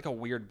 but he has like a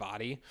weird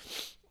body.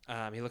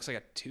 He looks like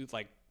a tooth,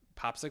 like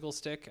popsicle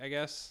stick, I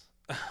guess.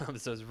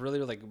 So it's really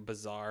like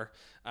bizarre,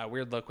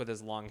 weird look with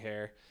his long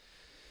hair.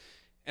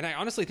 And I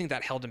honestly think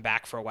that held him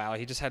back for a while.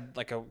 He just had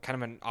like a kind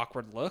of an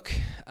awkward look.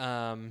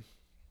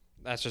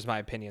 That's just my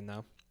opinion,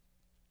 though.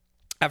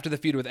 After the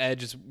feud with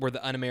Edge is where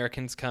the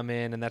Un-Americans come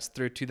in, and that's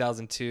through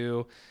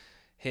 2002.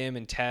 Him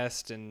and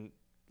Test and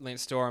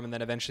Lance Storm, and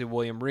then eventually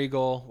William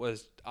Regal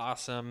was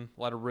awesome.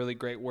 A lot of really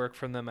great work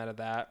from them out of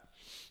that.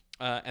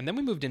 And then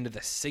we moved into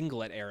the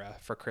singlet era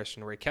for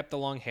Christian, where he kept the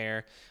long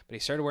hair, but he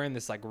started wearing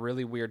this like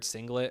really weird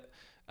singlet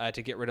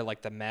to get rid of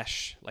like the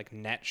mesh like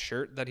net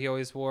shirt that he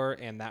always wore,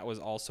 and that was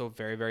also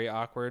very, very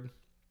awkward.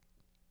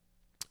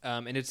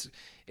 And it's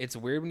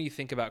weird when you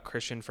think about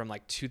Christian from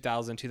like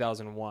 2000,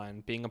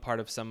 2001 being a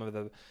part of some of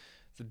the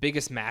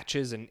biggest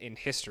matches in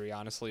history,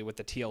 honestly, with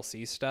the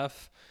TLC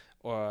stuff,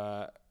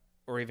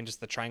 or even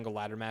just the triangle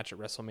ladder match at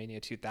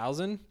WrestleMania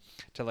 2000,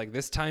 to like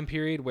this time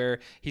period where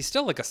he's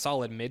still like a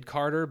solid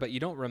mid-carder, but you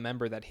don't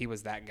remember that he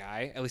was that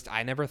guy. At least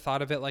I never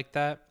thought of it like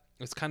that.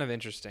 It's kind of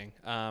interesting.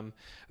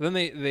 Then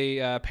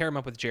they pair him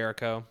up with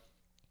Jericho,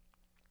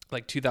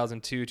 like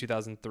 2002,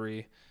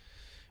 2003.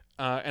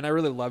 And I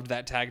really loved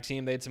that tag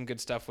team. They had some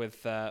good stuff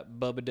with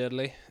Bubba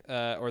Dudley,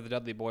 or the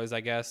Dudley Boys,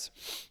 I guess.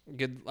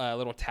 Good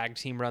little tag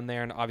team run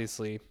there. And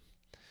obviously,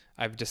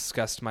 I've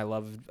discussed my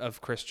love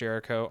of Chris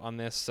Jericho on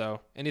this.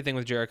 So anything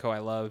with Jericho I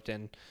loved.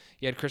 And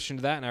you had Christian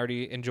to that, and I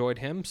already enjoyed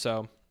him.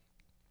 So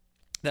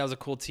that was a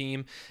cool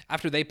team.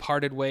 After they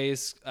parted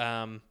ways,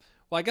 well,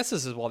 I guess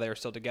this is while they were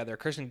still together.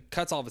 Christian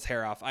cuts all of his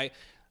hair off. I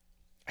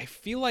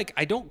feel like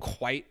I don't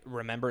quite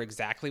remember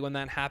exactly when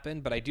that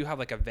happened, but I do have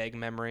like a vague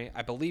memory.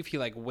 I believe he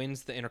like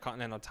wins the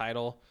Intercontinental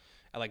title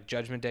at like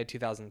Judgment Day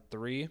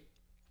 2003.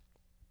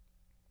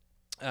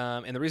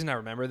 And the reason I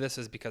remember this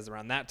is because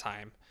around that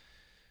time,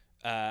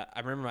 I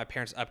remember my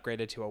parents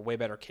upgraded to a way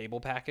better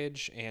cable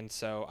package, and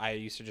so I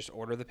used to just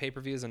order the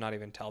pay-per-views and not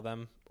even tell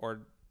them,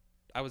 or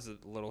I was a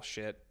little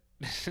shit.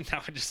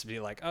 Now I'd just be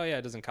like, oh yeah,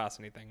 it doesn't cost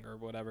anything or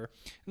whatever.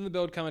 And the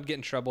bill would come, I'd get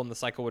in trouble, and the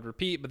cycle would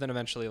repeat, but then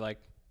eventually like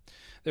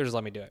they would just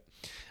let me do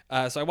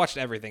it. So I watched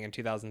everything in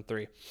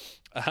 2003.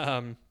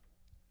 But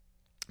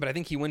I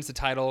think he wins the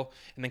title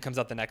and then comes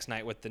out the next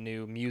night with the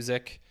new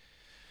music,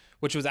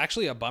 which was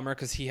actually a bummer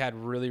because he had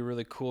really,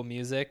 really cool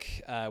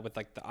music with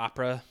like the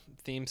opera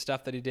theme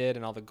stuff that he did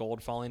and all the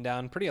gold falling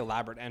down. Pretty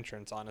elaborate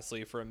entrance,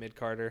 honestly, for a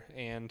mid-carder.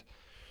 And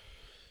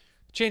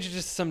changed it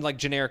to some like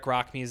generic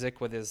rock music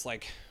with his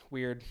like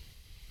weird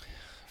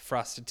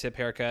frosted tip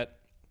haircut.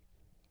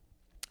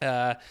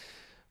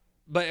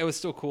 But it was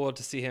still cool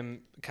to see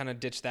him kind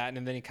of ditch that,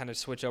 and then he kind of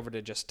switch over to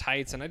just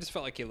tights, and I just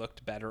felt like he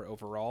looked better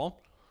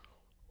overall.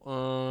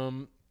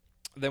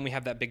 Then we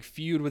have that big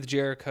feud with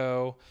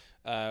Jericho,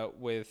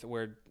 with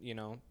where, you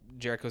know,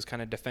 Jericho's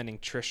kind of defending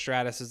Trish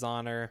Stratus's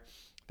honor.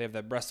 They have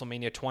the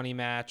WrestleMania 20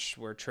 match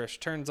where Trish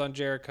turns on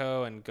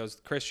Jericho and goes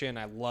to Christian.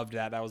 I loved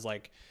that. That was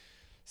like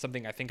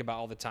something I think about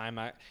all the time.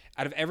 Out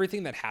of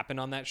everything that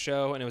happened on that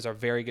show, and it was a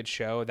very good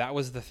show, that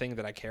was the thing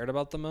that I cared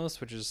about the most,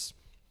 which is,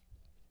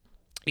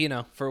 you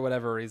know, for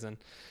whatever reason.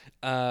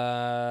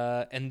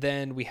 And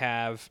then we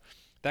have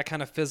that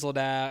kind of fizzled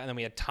out, and then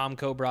we had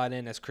Tomko brought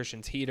in as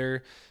Christian's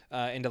heater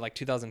into like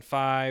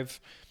 2005.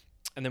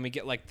 And then we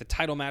get like the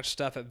title match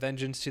stuff at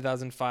Vengeance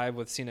 2005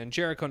 with Cena and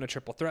Jericho in a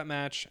triple threat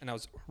match. And I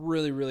was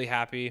really, really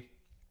happy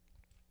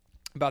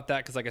about that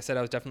because, like I said,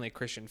 I was definitely a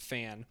Christian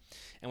fan.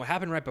 And what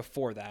happened right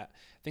before that,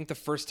 I think the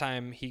first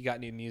time he got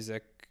new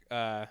music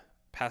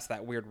past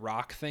that weird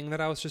rock thing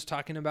that I was just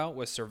talking about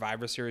was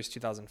Survivor Series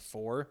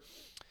 2004.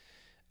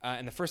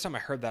 And the first time I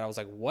heard that, I was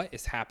like, what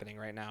is happening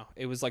right now?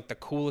 It was like the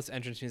coolest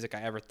entrance music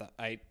I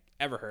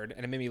ever heard,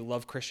 and it made me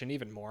love Christian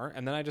even more.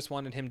 And then I just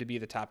wanted him to be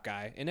the top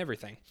guy in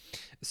everything.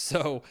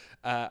 So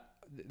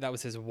that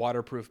was his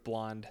Waterproof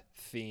Blonde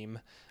theme,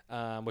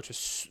 which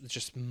was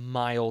just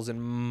miles and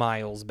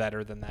miles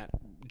better than that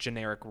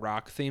generic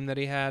rock theme that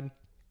he had.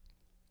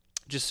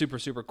 Just super,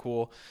 super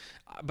cool.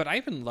 But I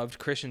even loved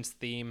Christian's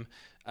theme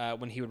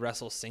when he would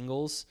wrestle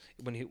singles,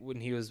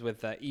 when he was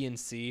with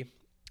ENC.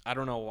 I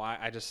don't know why.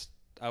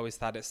 I always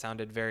thought it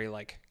sounded very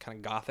like kind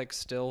of gothic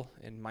still,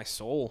 and my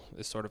soul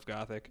is sort of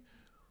gothic.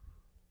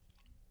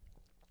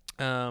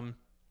 So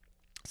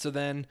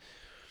then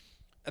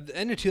at the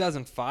end of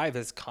 2005,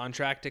 his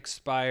contract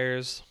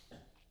expires.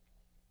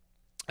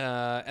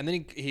 And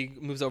then he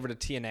moves over to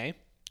TNA,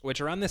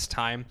 which around this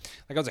time,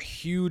 like I was a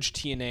huge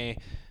TNA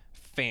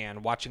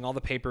fan, watching all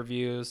the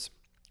pay-per-views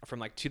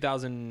from like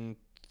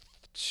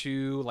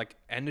 2002, like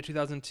end of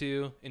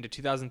 2002 into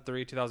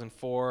 2003,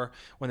 2004,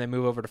 when they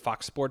move over to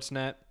Fox Sports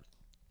Net.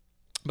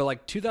 But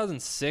like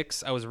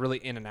 2006, I was really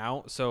in and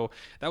out. So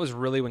that was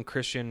really when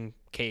Christian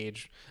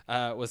Cage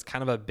was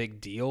kind of a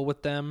big deal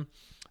with them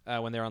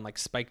when they were on like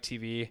Spike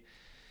TV.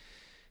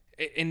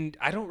 And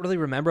I don't really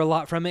remember a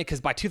lot from it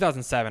because by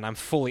 2007, I'm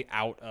fully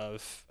out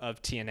of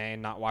TNA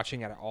and not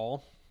watching it at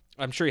all.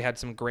 I'm sure he had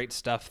some great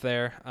stuff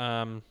there.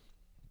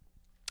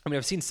 I mean,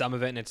 I've seen some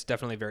of it, and it's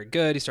definitely very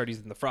good. He started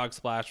using the frog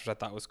splash, which I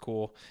thought was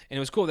cool. And it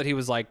was cool that he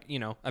was like, you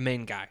know, a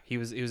main guy. He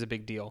was a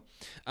big deal.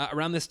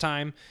 Around this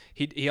time,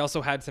 he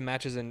also had some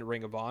matches in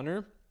Ring of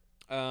Honor.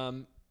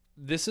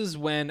 This is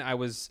when I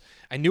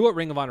knew what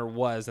Ring of Honor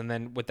was, and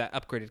then with that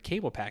upgraded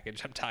cable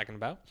package I'm talking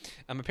about,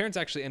 my parents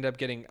actually ended up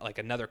getting like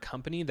another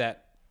company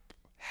that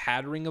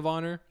had Ring of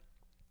Honor.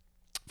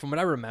 From what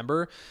I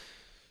remember,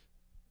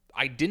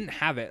 I didn't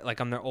have it like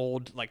on their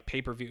old like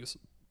pay-per-views,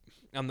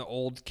 on the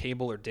old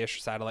cable or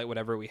dish satellite,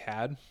 whatever we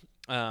had.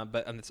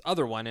 But on this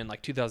other one in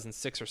like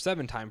 2006 or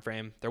 7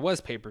 timeframe, there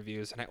was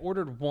pay-per-views, and I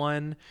ordered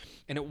one,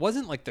 and it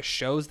wasn't like the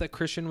shows that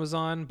Christian was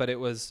on, but it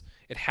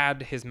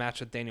had his match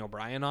with Daniel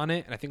Bryan on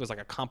it, and I think it was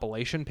like a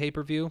compilation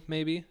pay-per-view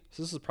maybe.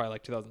 So this was probably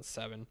like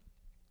 2007,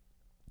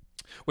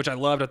 which I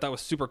loved. I thought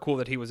was super cool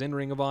that he was in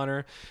Ring of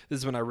Honor. This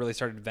is when I really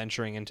started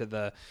venturing into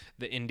the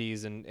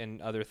indies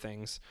and other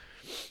things,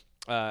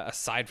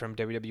 aside from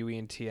WWE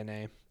and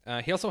TNA.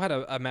 He also had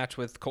a match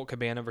with Colt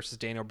Cabana versus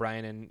Daniel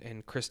Bryan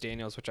and Chris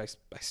Daniels, which I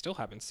still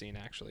haven't seen,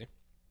 actually.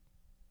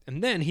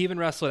 And then he even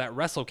wrestled at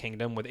Wrestle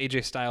Kingdom with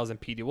AJ Styles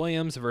and Petey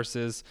Williams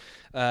versus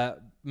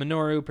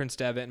Minoru, Prince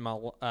Devitt,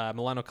 and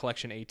Milano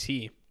Collection AT,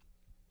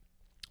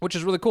 which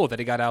is really cool that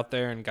he got out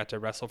there and got to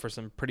wrestle for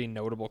some pretty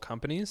notable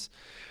companies.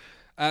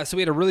 So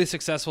we had a really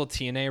successful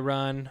TNA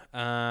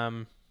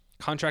run.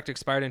 Contract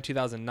expired in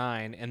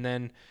 2009, and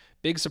then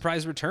big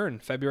surprise return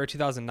February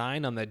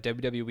 2009 on the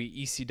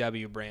WWE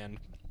ECW brand.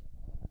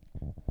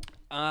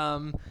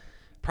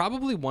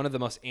 Probably one of the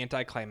most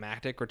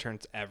anticlimactic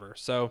returns ever.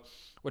 So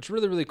what's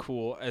really, really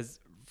cool is,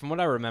 from what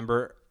I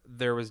remember,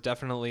 there was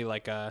definitely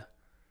like a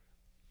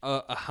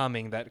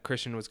humming that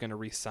Christian was going to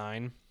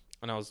re-sign.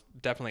 And I was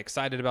definitely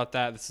excited about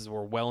that.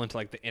 We're well into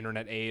like the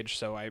internet age,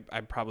 so I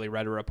probably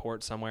read a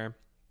report somewhere.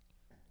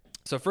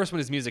 So first when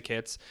his music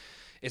hits,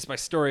 it's my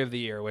Story of the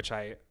Year, which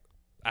I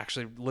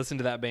actually listened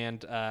to that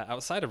band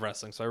outside of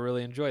wrestling, so I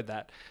really enjoyed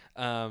that.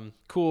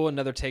 Cool,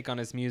 another take on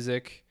his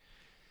music.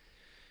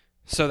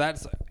 So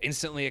that's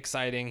instantly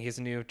exciting. He has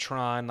a new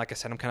Tron. Like I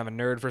said, I'm kind of a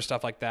nerd for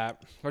stuff like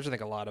that, which I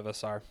think a lot of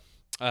us are.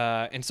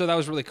 And so that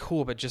was really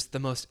cool, but just the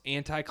most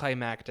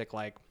anticlimactic,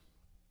 like,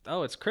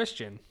 oh, it's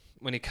Christian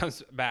when he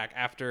comes back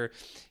after,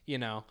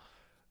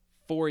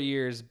 4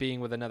 years being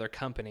with another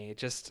company.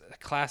 Just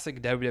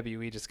classic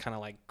WWE, just kind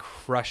of like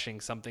crushing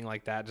something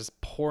like that,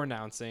 just poor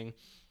announcing.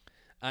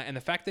 And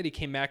the fact that he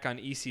came back on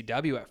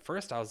ECW at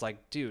first, I was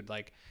like, dude,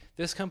 like,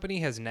 this company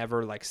has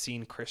never like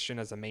seen Christian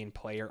as a main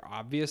player,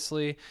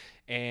 obviously.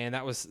 And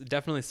that was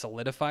definitely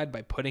solidified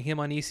by putting him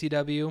on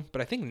ECW.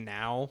 But I think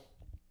now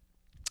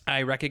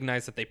I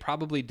recognize that they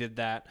probably did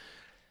that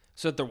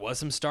so that there was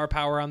some star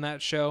power on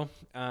that show.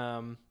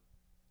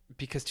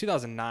 Because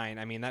 2009,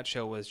 I mean, that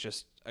show was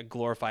just a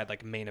glorified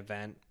like main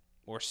event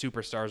or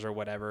Superstars or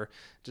whatever,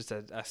 just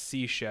a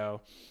C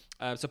show.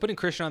 So putting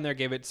Christian on there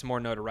gave it some more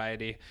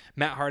notoriety.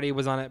 Matt Hardy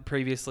was on it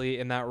previously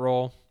in that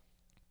role.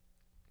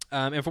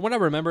 And from what I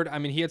remembered, I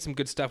mean, he had some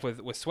good stuff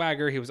with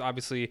Swagger. He was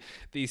obviously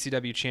the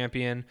ECW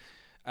champion.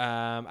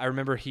 I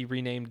remember he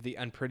renamed the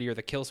Unprettier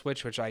the Kill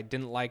Switch, which I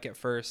didn't like at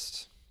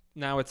first.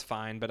 Now it's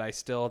fine, but I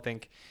still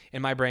think,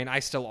 in my brain, I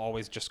still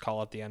always just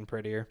call it the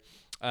Unprettier.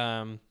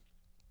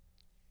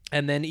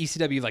 And then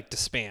ECW like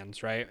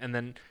disbands, right? And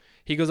then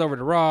he goes over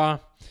to Raw,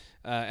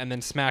 and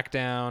then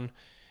SmackDown.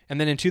 And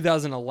then in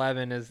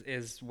 2011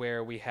 is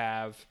where we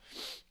have,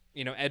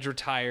 Edge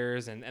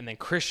retires, and then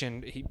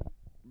Christian, he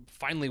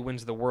finally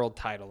wins the world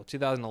title.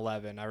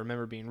 2011. I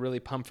remember being really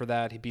pumped for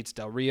that. He beats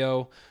Del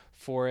Rio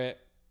for it.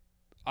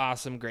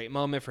 Awesome, great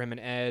moment for him and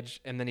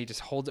Edge. And then he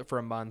just holds it for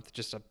a month,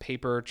 just a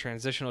paper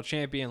transitional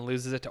champion,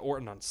 loses it to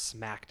Orton on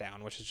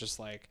SmackDown, which is just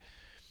like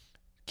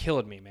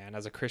killed me, man,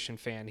 as a Christian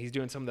fan. He's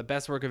doing some of the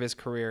best work of his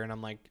career, and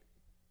I'm like,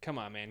 come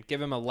on, man,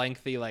 give him a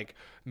lengthy, like,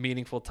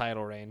 meaningful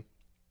title reign.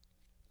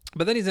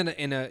 But then he's in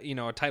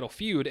a title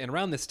feud, and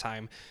around this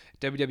time,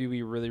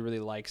 WWE really, really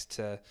likes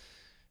to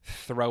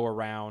throw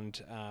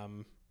around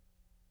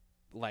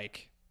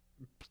like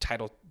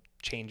title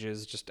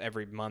changes just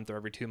every month or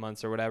every 2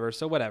 months or whatever.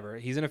 So whatever.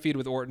 He's in a feud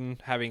with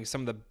Orton, having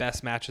some of the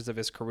best matches of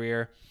his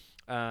career.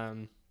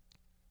 And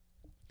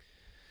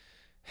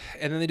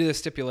then they do the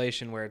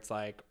stipulation where it's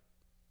like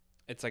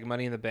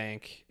Money in the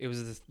Bank. It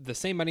was the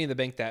same Money in the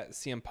Bank that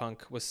CM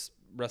Punk was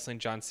wrestling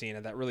John Cena,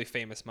 that really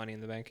famous Money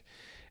in the Bank.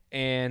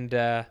 And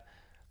the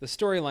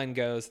storyline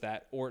goes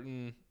that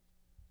Orton,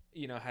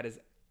 had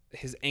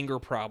his anger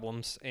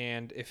problems,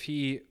 and if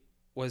he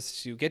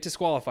was to get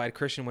disqualified,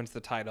 Christian wins the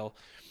title.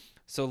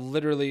 So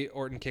literally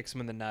Orton kicks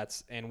him in the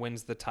nuts and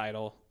wins the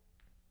title.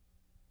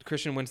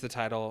 Christian wins the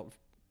title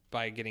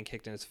by getting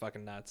kicked in his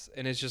fucking nuts.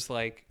 And it's just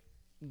like,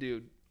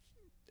 dude,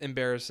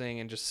 embarrassing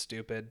and just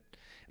stupid.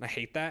 And I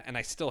hate that, and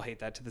I still hate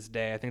that to this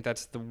day. I think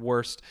that's the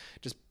worst,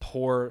 just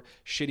poor,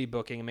 shitty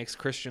booking. It makes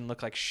Christian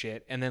look like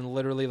shit. And then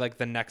literally like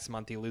the next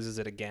month he loses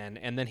it again,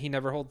 and then he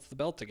never holds the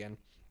belt again.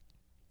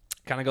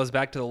 Kind of goes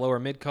back to the lower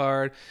mid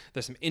card.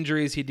 There's some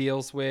injuries he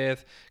deals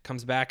with.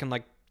 Comes back in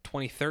like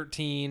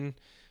 2013.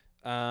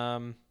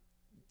 I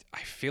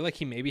feel like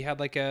he maybe had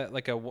like a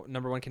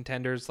number one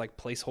contenders like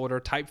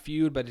placeholder type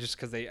feud, but just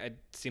because it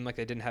seemed like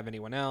they didn't have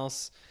anyone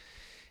else.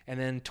 And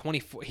then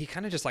he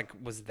kind of just like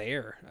was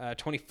there.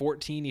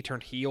 2014 he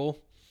turned heel,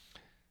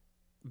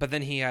 but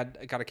then he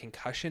got a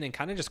concussion and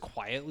kind of just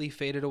quietly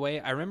faded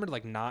away. I remember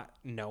like not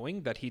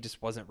knowing that he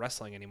just wasn't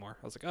wrestling anymore.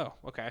 I was like, oh,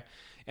 okay.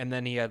 And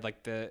then he had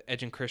like the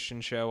Edge and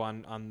Christian show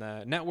on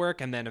the network,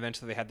 and then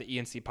eventually they had the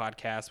ENC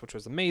podcast, which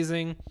was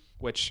amazing,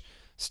 which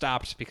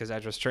stopped because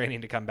Edge was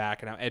training to come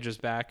back, and now Edge is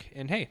back,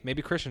 and hey,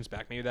 maybe Christian's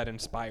back. Maybe that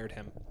inspired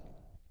him.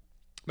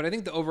 But I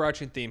think the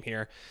overarching theme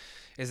here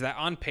is that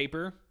on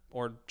paper,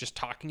 or just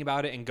talking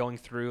about it and going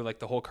through like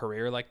the whole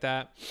career like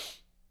that,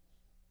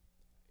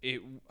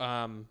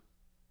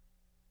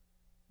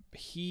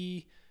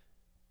 he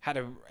had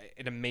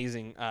an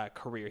amazing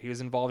career. He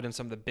was involved in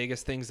some of the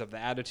biggest things of the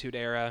Attitude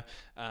Era.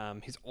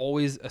 He's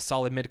always a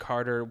solid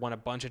mid-carder, won a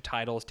bunch of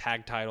titles,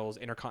 tag titles,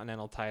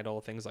 intercontinental title,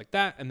 things like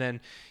that. And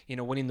then,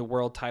 winning the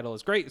world title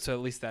is great. So at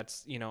least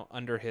that's,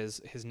 under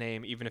his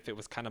name, even if it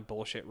was kind of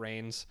bullshit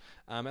reigns.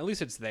 At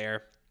least it's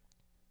there.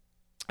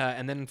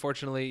 And then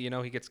unfortunately,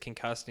 he gets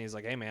concussed and he's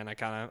like, hey man, I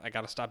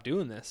got to stop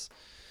doing this.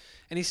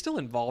 And he's still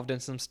involved in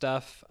some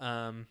stuff.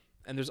 And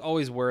there's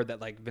always word that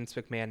like Vince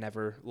McMahon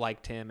never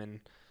liked him.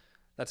 And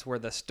that's where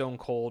the Stone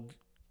Cold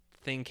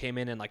thing came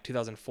in like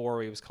 2004,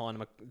 where he was calling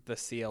him the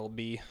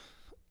CLB.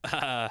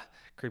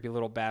 creepy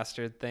little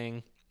bastard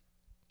thing,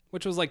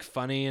 which was like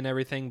funny and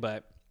everything.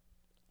 But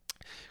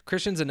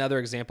Christian's another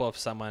example of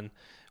someone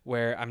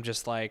where I'm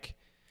just like,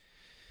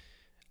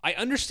 I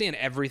understand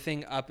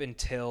everything up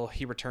until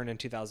he returned in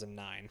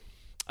 2009.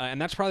 And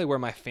that's probably where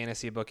my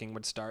fantasy booking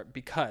would start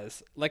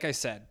because, like I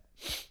said,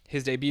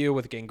 his debut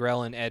with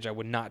Gangrel and Edge, I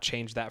would not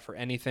change that for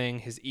anything.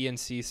 His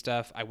ENC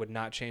stuff, I would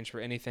not change for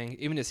anything.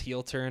 Even his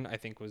heel turn, I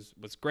think was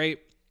great.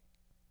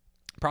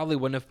 Probably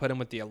wouldn't have put him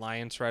with the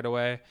Alliance right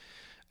away.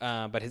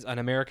 But his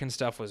Un-American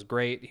stuff was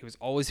great. He was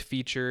always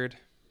featured.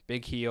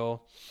 Big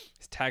heel.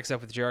 His tag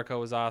stuff with Jericho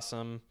was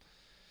awesome.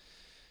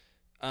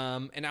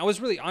 And I was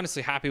really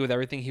honestly happy with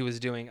everything he was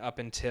doing up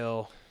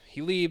until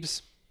he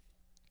leaves.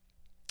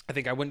 I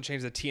think I wouldn't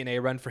change the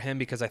TNA run for him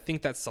because I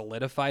think that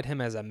solidified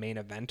him as a main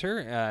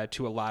eventer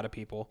to a lot of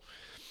people.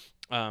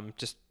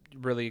 Just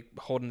really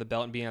holding the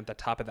belt and being at the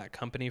top of that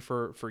company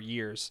for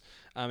years.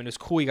 And it was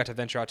cool he got to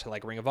venture out to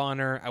like Ring of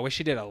Honor. I wish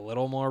he did a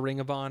little more Ring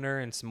of Honor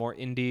and some more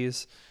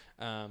indies.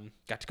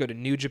 Got to go to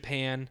New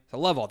Japan. I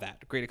love all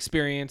that. Great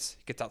experience.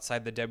 He gets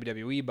outside the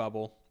WWE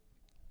bubble.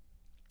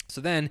 So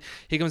then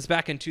he comes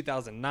back in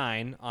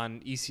 2009 on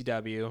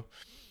ECW,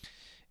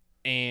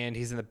 and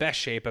he's in the best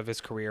shape of his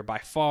career by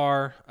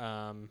far,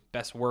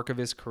 best work of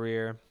his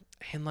career.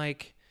 And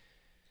like,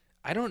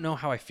 I don't know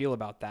how I feel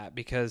about that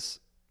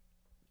because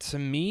to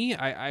me,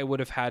 I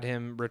would have had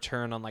him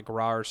return on like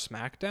Raw or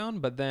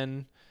SmackDown, but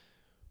then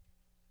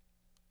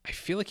I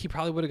feel like he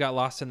probably would have got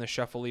lost in the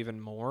shuffle even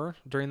more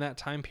during that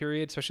time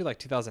period, especially like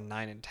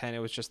 2009 and 10. It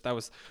was just, that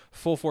was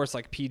full force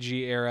like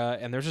PG era,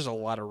 and there's just a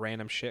lot of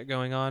random shit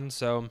going on.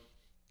 So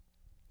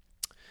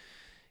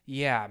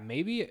yeah,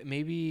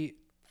 maybe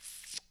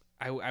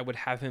I would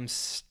have him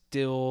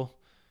still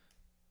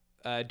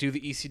do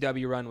the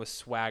ECW run with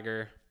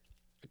Swagger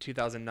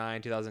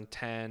 2009,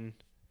 2010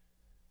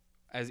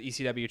 as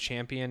ECW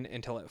champion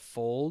until it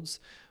folds.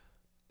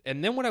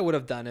 And then what I would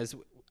have done is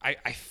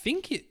I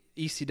think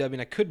ECW,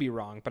 and I could be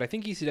wrong, but I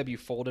think ECW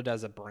folded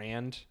as a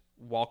brand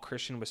while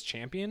Christian was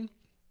champion.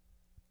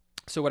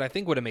 So what I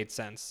think would have made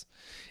sense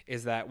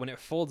is that when it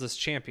folds as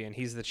champion,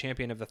 he's the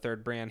champion of the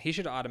third brand. He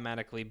should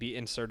automatically be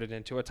inserted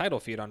into a title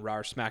feud on Raw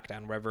or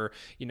SmackDown, wherever,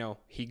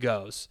 he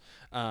goes.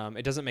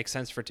 It doesn't make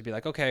sense for it to be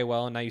like, okay,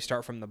 well, now you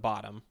start from the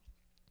bottom.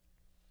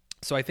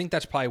 So I think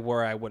that's probably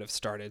where I would have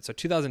started. So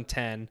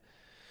 2010,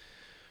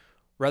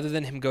 rather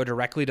than him go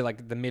directly to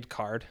like the mid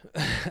card,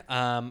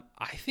 I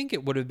think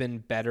it would have been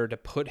better to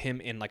put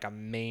him in like a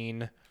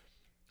main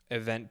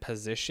event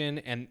position,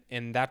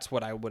 and that's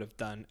what I would have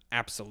done.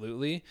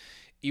 Absolutely.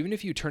 Even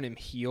if you turn him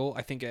heel,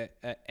 I think a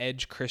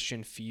Edge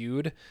Christian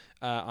feud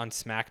on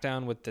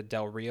SmackDown with the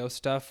Del Rio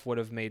stuff would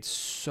have made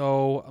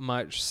so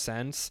much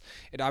sense.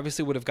 It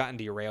obviously would have gotten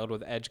derailed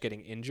with Edge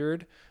getting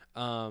injured.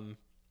 But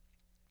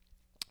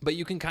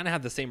you can kind of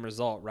have the same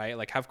result, right?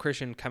 Like have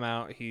Christian come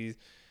out, he's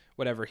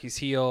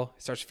heel,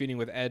 he starts feuding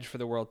with Edge for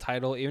the world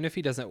title. Even if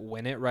he doesn't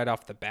win it right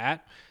off the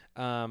bat,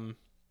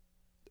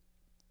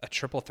 a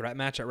triple threat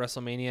match at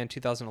WrestleMania in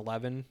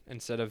 2011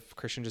 instead of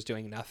Christian just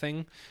doing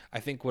nothing,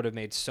 I think would have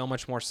made so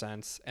much more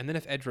sense. And then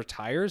if Edge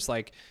retires,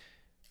 like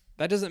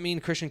that doesn't mean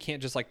Christian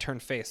can't just like turn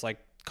face, like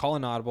call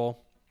an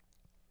audible.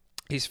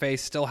 He's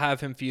face, still have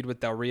him feud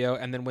with Del Rio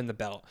and then win the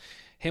belt.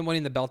 Him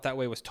winning the belt that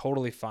way was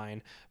totally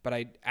fine, but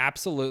I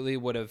absolutely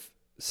would have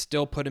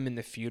still put him in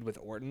the feud with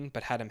Orton,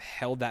 but had him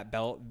held that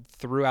belt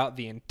throughout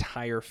the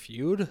entire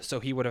feud. So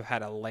he would have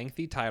had a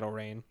lengthy title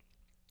reign.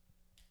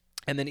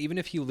 And then even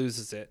if he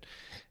loses it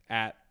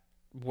at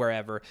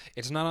wherever,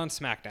 it's not on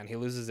SmackDown. He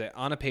loses it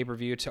on a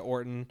pay-per-view to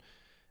Orton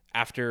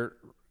after,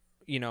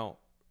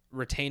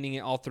 retaining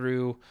it all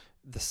through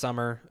the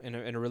summer in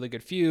a really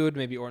good feud.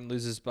 Maybe Orton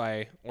loses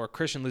or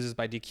Christian loses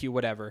by DQ,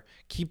 whatever.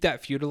 Keep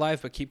that feud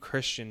alive, but keep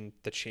Christian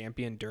the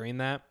champion during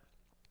that.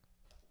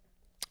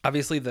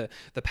 Obviously, the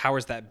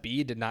powers that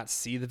be did not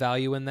see the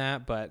value in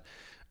that, but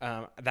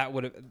that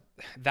would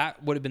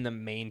have been the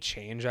main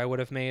change I would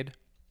have made.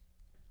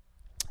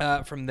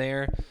 From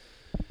there,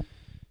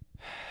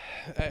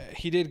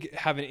 he did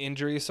have an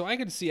injury, so I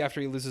could see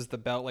after he loses the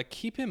belt, like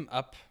keep him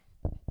up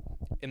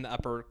in the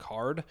upper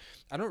card.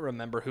 I don't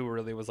remember who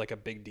really was like a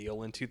big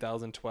deal in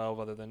 2012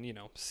 other than,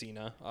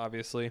 Cena,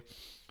 obviously.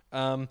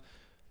 But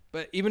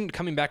even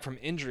coming back from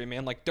injury,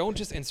 man, like don't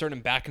just insert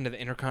him back into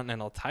the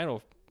Intercontinental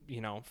title,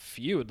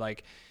 feud.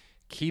 Like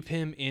keep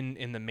him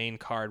in the main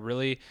card.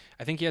 Really,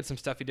 I think he had some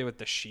stuff he did with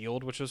the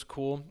Shield, which was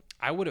cool.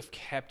 I would have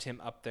kept him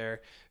up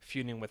there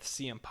feuding with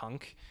CM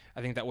Punk.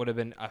 I think that would have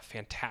been a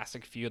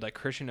fantastic feud. Like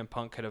Christian and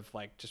Punk could have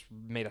like just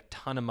made a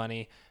ton of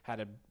money, had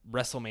a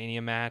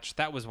WrestleMania match.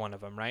 That was one of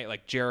them, right?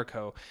 Like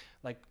Jericho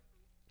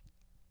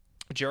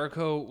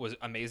was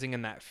amazing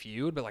in that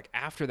feud, but like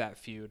after that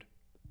feud,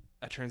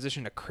 a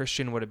transition to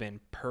Christian would have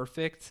been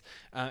perfect.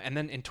 And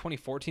then in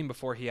 2014,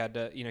 before he had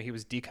to, he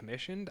was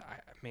decommissioned.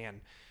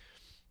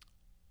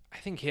 I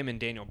think him and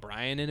Daniel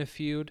Bryan in a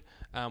feud,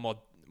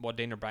 while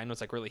Daniel Bryan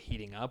was like really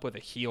heating up with a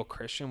heel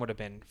Christian, would have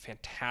been a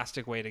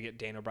fantastic way to get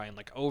Daniel Bryan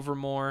like over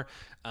more.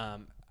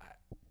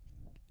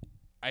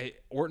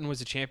 Orton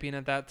was a champion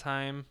at that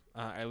time,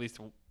 at least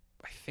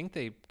I think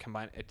they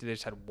combined. They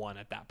just had one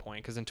at that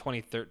point because in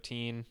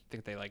 2013, I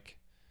think they like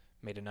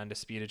made an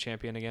undisputed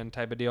champion again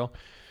type of deal.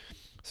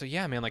 So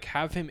yeah, man, like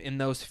have him in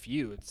those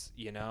feuds,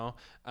 you know.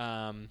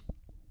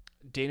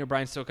 Daniel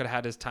Bryan still could have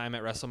had his time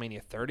at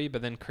WrestleMania 30,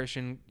 but then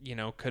Christian, you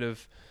know, could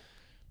have,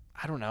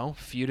 I don't know,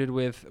 feuded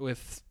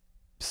with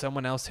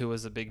someone else who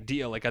was a big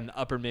deal, like on the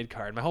upper mid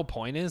card. My whole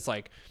point is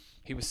like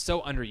he was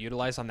so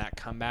underutilized on that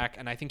comeback,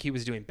 and I think he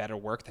was doing better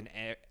work than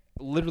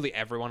literally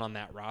everyone on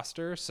that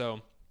roster.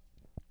 So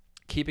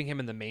keeping him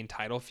in the main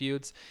title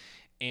feuds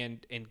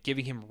and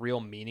giving him real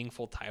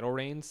meaningful title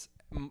reigns,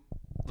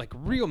 like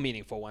real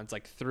meaningful ones,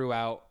 like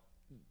throughout,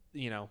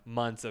 you know,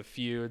 months of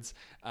feuds,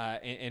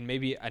 and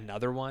maybe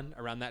another one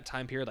around that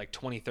time period, like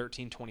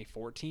 2013,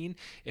 2014,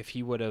 if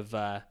he would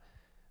have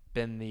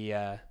been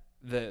the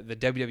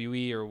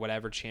WWE or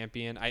whatever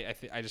champion. I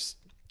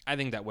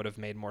think that would have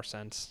made more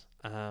sense.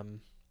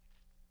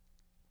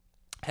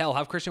 Hell,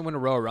 have Christian win a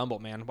Royal Rumble,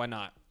 man. Why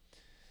not?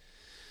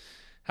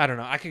 I don't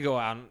know.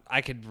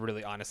 I could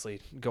really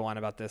honestly go on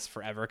about this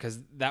forever because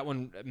that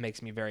one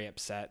makes me very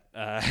upset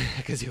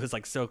because he was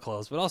like so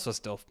close, but also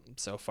still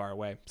so far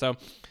away. So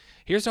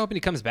here's to hoping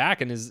he comes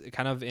back and is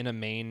kind of in a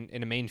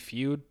main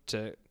feud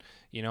to,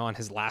 you know, on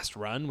his last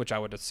run, which I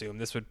would assume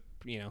this would,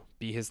 you know,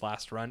 be his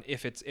last run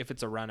if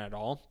it's a run at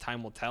all.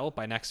 Time will tell.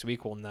 By next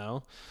week we'll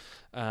know.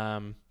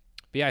 But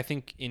yeah, I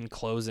think in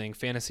closing,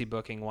 fantasy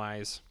booking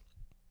wise,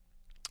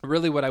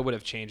 really what I would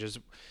have changed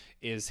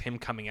is him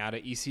coming out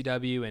of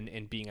ECW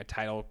and being a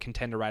title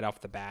contender right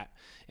off the bat,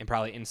 and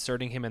probably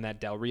inserting him in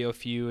that Del Rio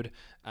feud,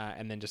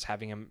 and then just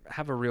having him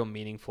have a real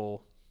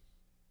meaningful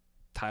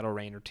title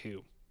reign or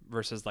two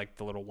versus like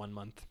the little 1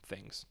 month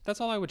things.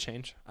 That's all I would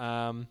change.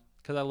 Cause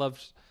I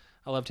loved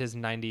his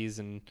 90s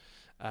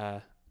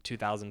and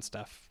 2000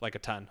 stuff like a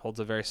ton. Holds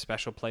a very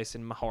special place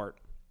in my heart.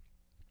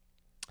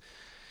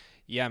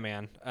 Yeah,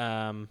 man.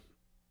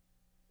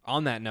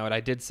 On that note, I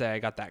did say I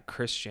got that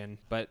Christian,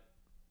 but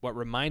what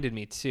reminded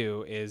me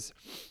too is,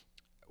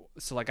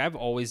 so like I've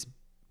always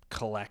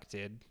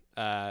collected,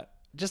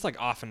 just like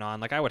off and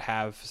on, like I would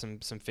have some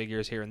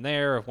figures here and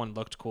there. If one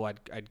looked cool,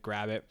 I'd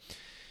grab it.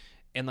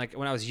 And like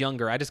when I was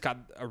younger, I just got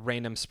a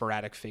random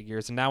sporadic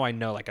figures, and now I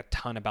know like a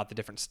ton about the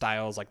different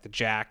styles, like the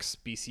Jakks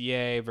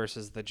BCA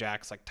versus the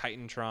Jakks like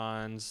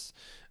Titantrons,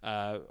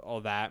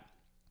 all that.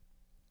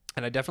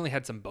 And I definitely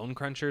had some Bone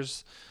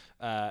Crunchers.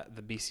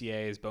 The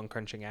BCA's Bone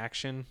Crunching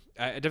Action.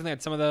 I definitely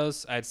had some of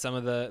those. I had some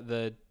of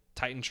the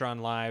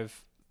Titantron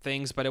Live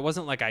things, but it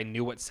wasn't like I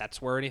knew what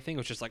sets were or anything. It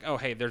was just like, oh,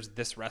 hey, there's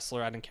this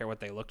wrestler. I didn't care what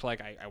they looked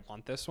like. I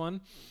want this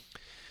one.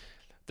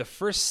 The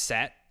first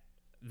set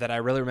that I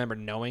really remember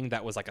knowing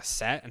that was like a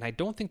set, and I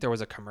don't think there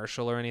was a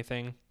commercial or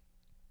anything,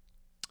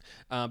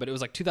 but it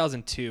was like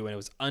 2002, and it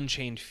was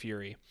Unchained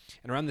Fury.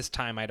 And around this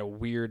time, I had a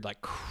weird,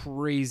 like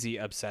crazy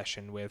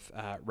obsession with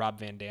Rob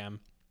Van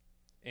Dam.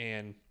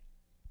 And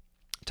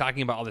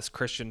talking about all this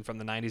Christian from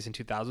the 90s and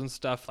 2000s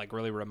stuff like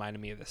really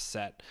reminded me of this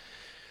set.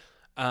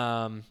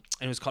 And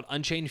it was called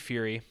Unchained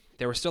Fury.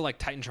 There were still like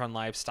Titantron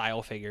Live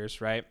style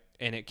figures, right?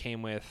 And it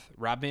came with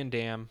Rob Van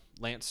Dam,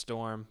 Lance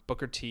Storm,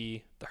 Booker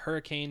T, the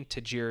Hurricane,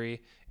 Tajiri,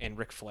 and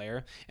Ric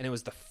Flair. And it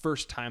was the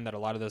first time that a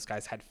lot of those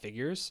guys had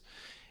figures.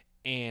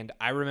 And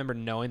I remember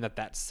knowing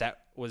that set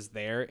was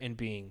there and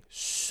being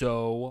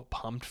so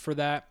pumped for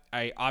that.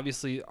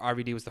 Obviously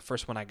RVD was the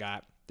first one I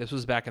got. This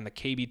was back in the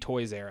KB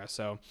Toys era.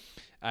 So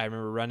I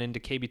remember running to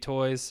KB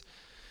Toys,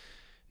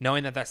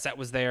 knowing that set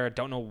was there.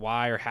 Don't know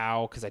why or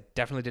how, because I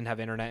definitely didn't have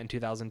internet in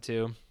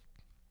 2002.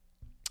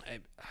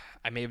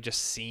 I may have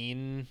just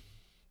seen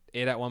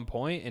it at one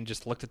point and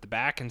just looked at the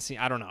back and seen,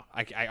 I don't know.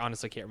 I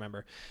honestly can't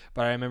remember.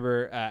 But I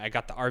remember I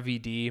got the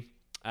RVD,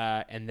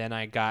 and then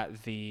I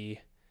got the...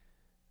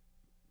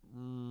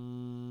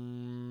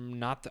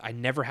 I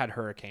never had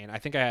Hurricane. I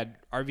think I had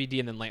RVD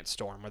and then Lance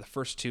Storm were the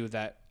first two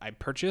that I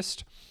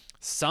purchased.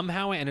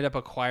 Somehow I ended up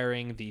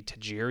acquiring the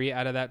Tajiri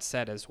out of that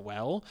set as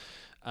well.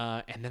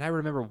 And then I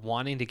remember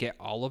wanting to get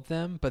all of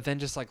them, but then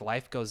just like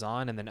life goes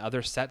on and then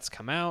other sets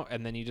come out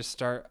and then you just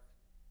start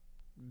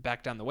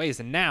back down the ways.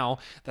 And now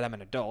that I'm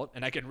an adult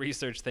and I can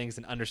research things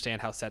and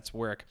understand how sets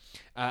work,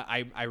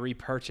 I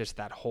repurchased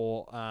that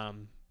whole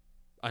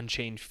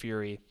Unchained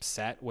Fury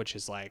set, which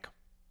is like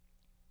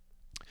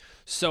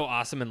so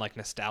awesome and like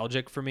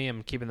nostalgic for me.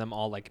 I'm keeping them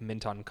all like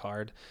mint on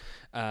card.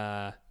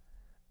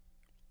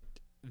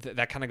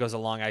 That kind of goes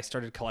along. I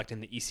started collecting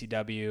the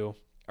ECW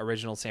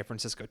original San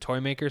Francisco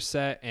Toymaker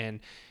set, and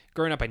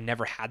growing up I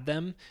never had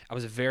them. I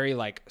was very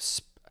like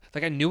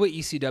I knew what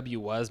ECW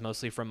was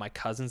mostly from my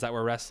cousins that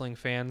were wrestling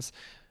fans.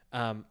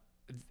 I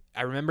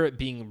remember it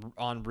being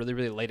on really,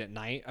 really late at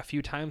night a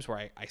few times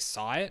where I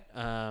saw it.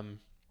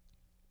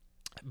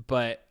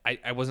 But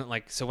I wasn't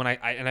like, so when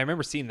I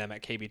remember seeing them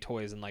at KB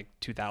Toys in like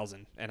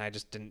 2000, and I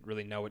just didn't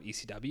really know what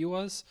ECW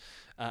was.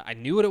 I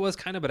knew what it was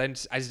kind of, but I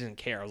just didn't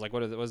care. I was like,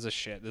 what is this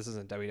shit? This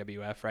isn't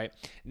WWF, right?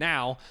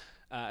 Now,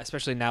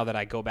 especially now that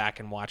I go back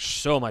and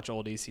watch so much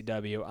old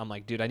ECW, I'm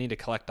like, dude, I need to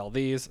collect all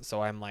these.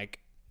 So I'm like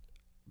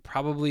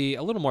probably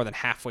a little more than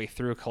halfway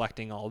through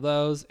collecting all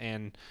those.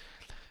 And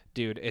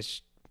dude,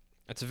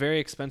 It's a very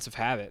expensive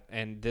habit,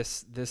 and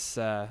this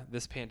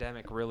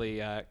pandemic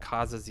really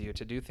causes you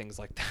to do things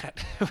like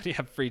that when you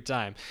have free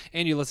time.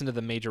 And you listen to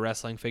the Major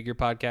Wrestling Figure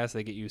podcast;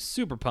 they get you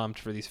super pumped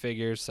for these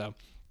figures. So,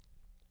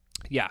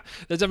 yeah,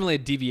 there's definitely a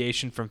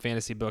deviation from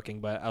fantasy booking,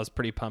 but I was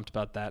pretty pumped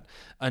about that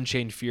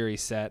Unchained Fury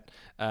set.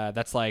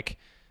 That's like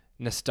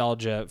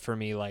nostalgia for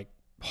me, like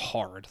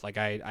hard. Like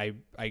I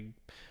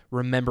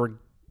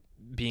remember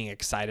being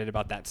excited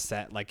about that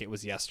set like it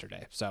was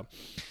yesterday. So,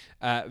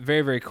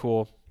 very, very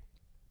cool.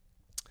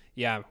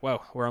 Yeah,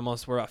 whoa, we're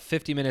about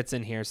 50 minutes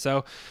in here.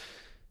 So,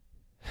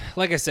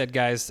 like I said,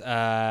 guys,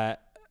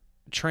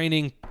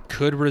 training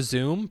could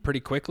resume pretty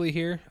quickly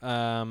here.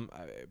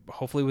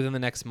 Hopefully within the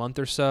next month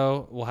or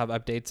so, we'll have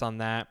updates on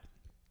that.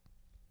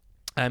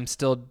 I'm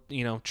still,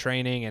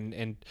 training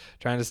and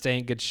trying to stay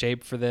in good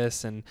shape for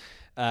this, and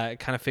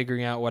kind of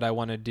figuring out what I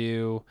want to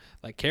do,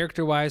 like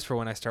character-wise, for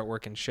when I start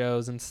working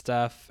shows and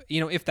stuff.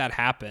 If that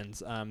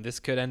happens, this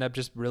could end up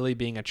just really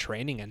being a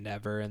training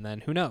endeavor, and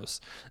then who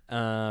knows?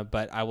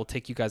 But I will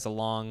take you guys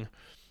along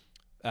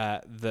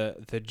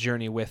the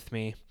journey with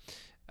me.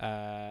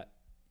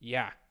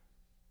 Yeah.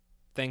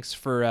 Thanks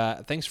for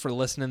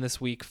listening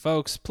this week,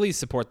 folks. Please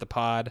support the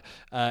pod.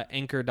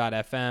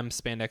 Anchor.fm,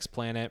 Spandex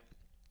Planet.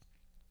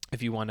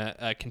 If you want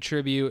to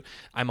contribute,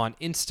 I'm on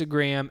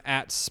Instagram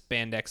at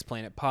Spandex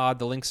Planet Pod.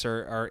 The links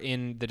are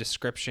in the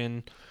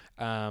description.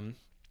 Man,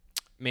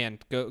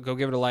 go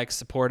give it a like,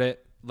 support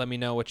it. Let me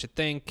know what you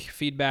think.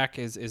 Feedback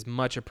is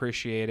much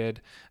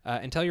appreciated.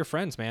 And tell your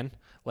friends, man.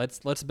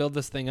 Let's build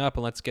this thing up,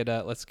 and let's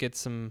get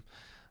some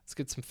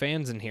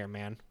fans in here,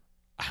 man.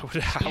 I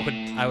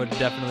would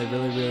definitely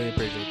really, really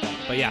appreciate that.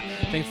 But yeah,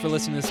 thanks for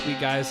listening this week,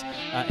 guys.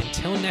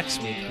 Until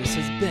next week, this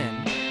has been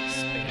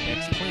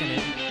Spandex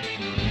Planet.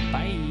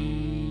 Bye.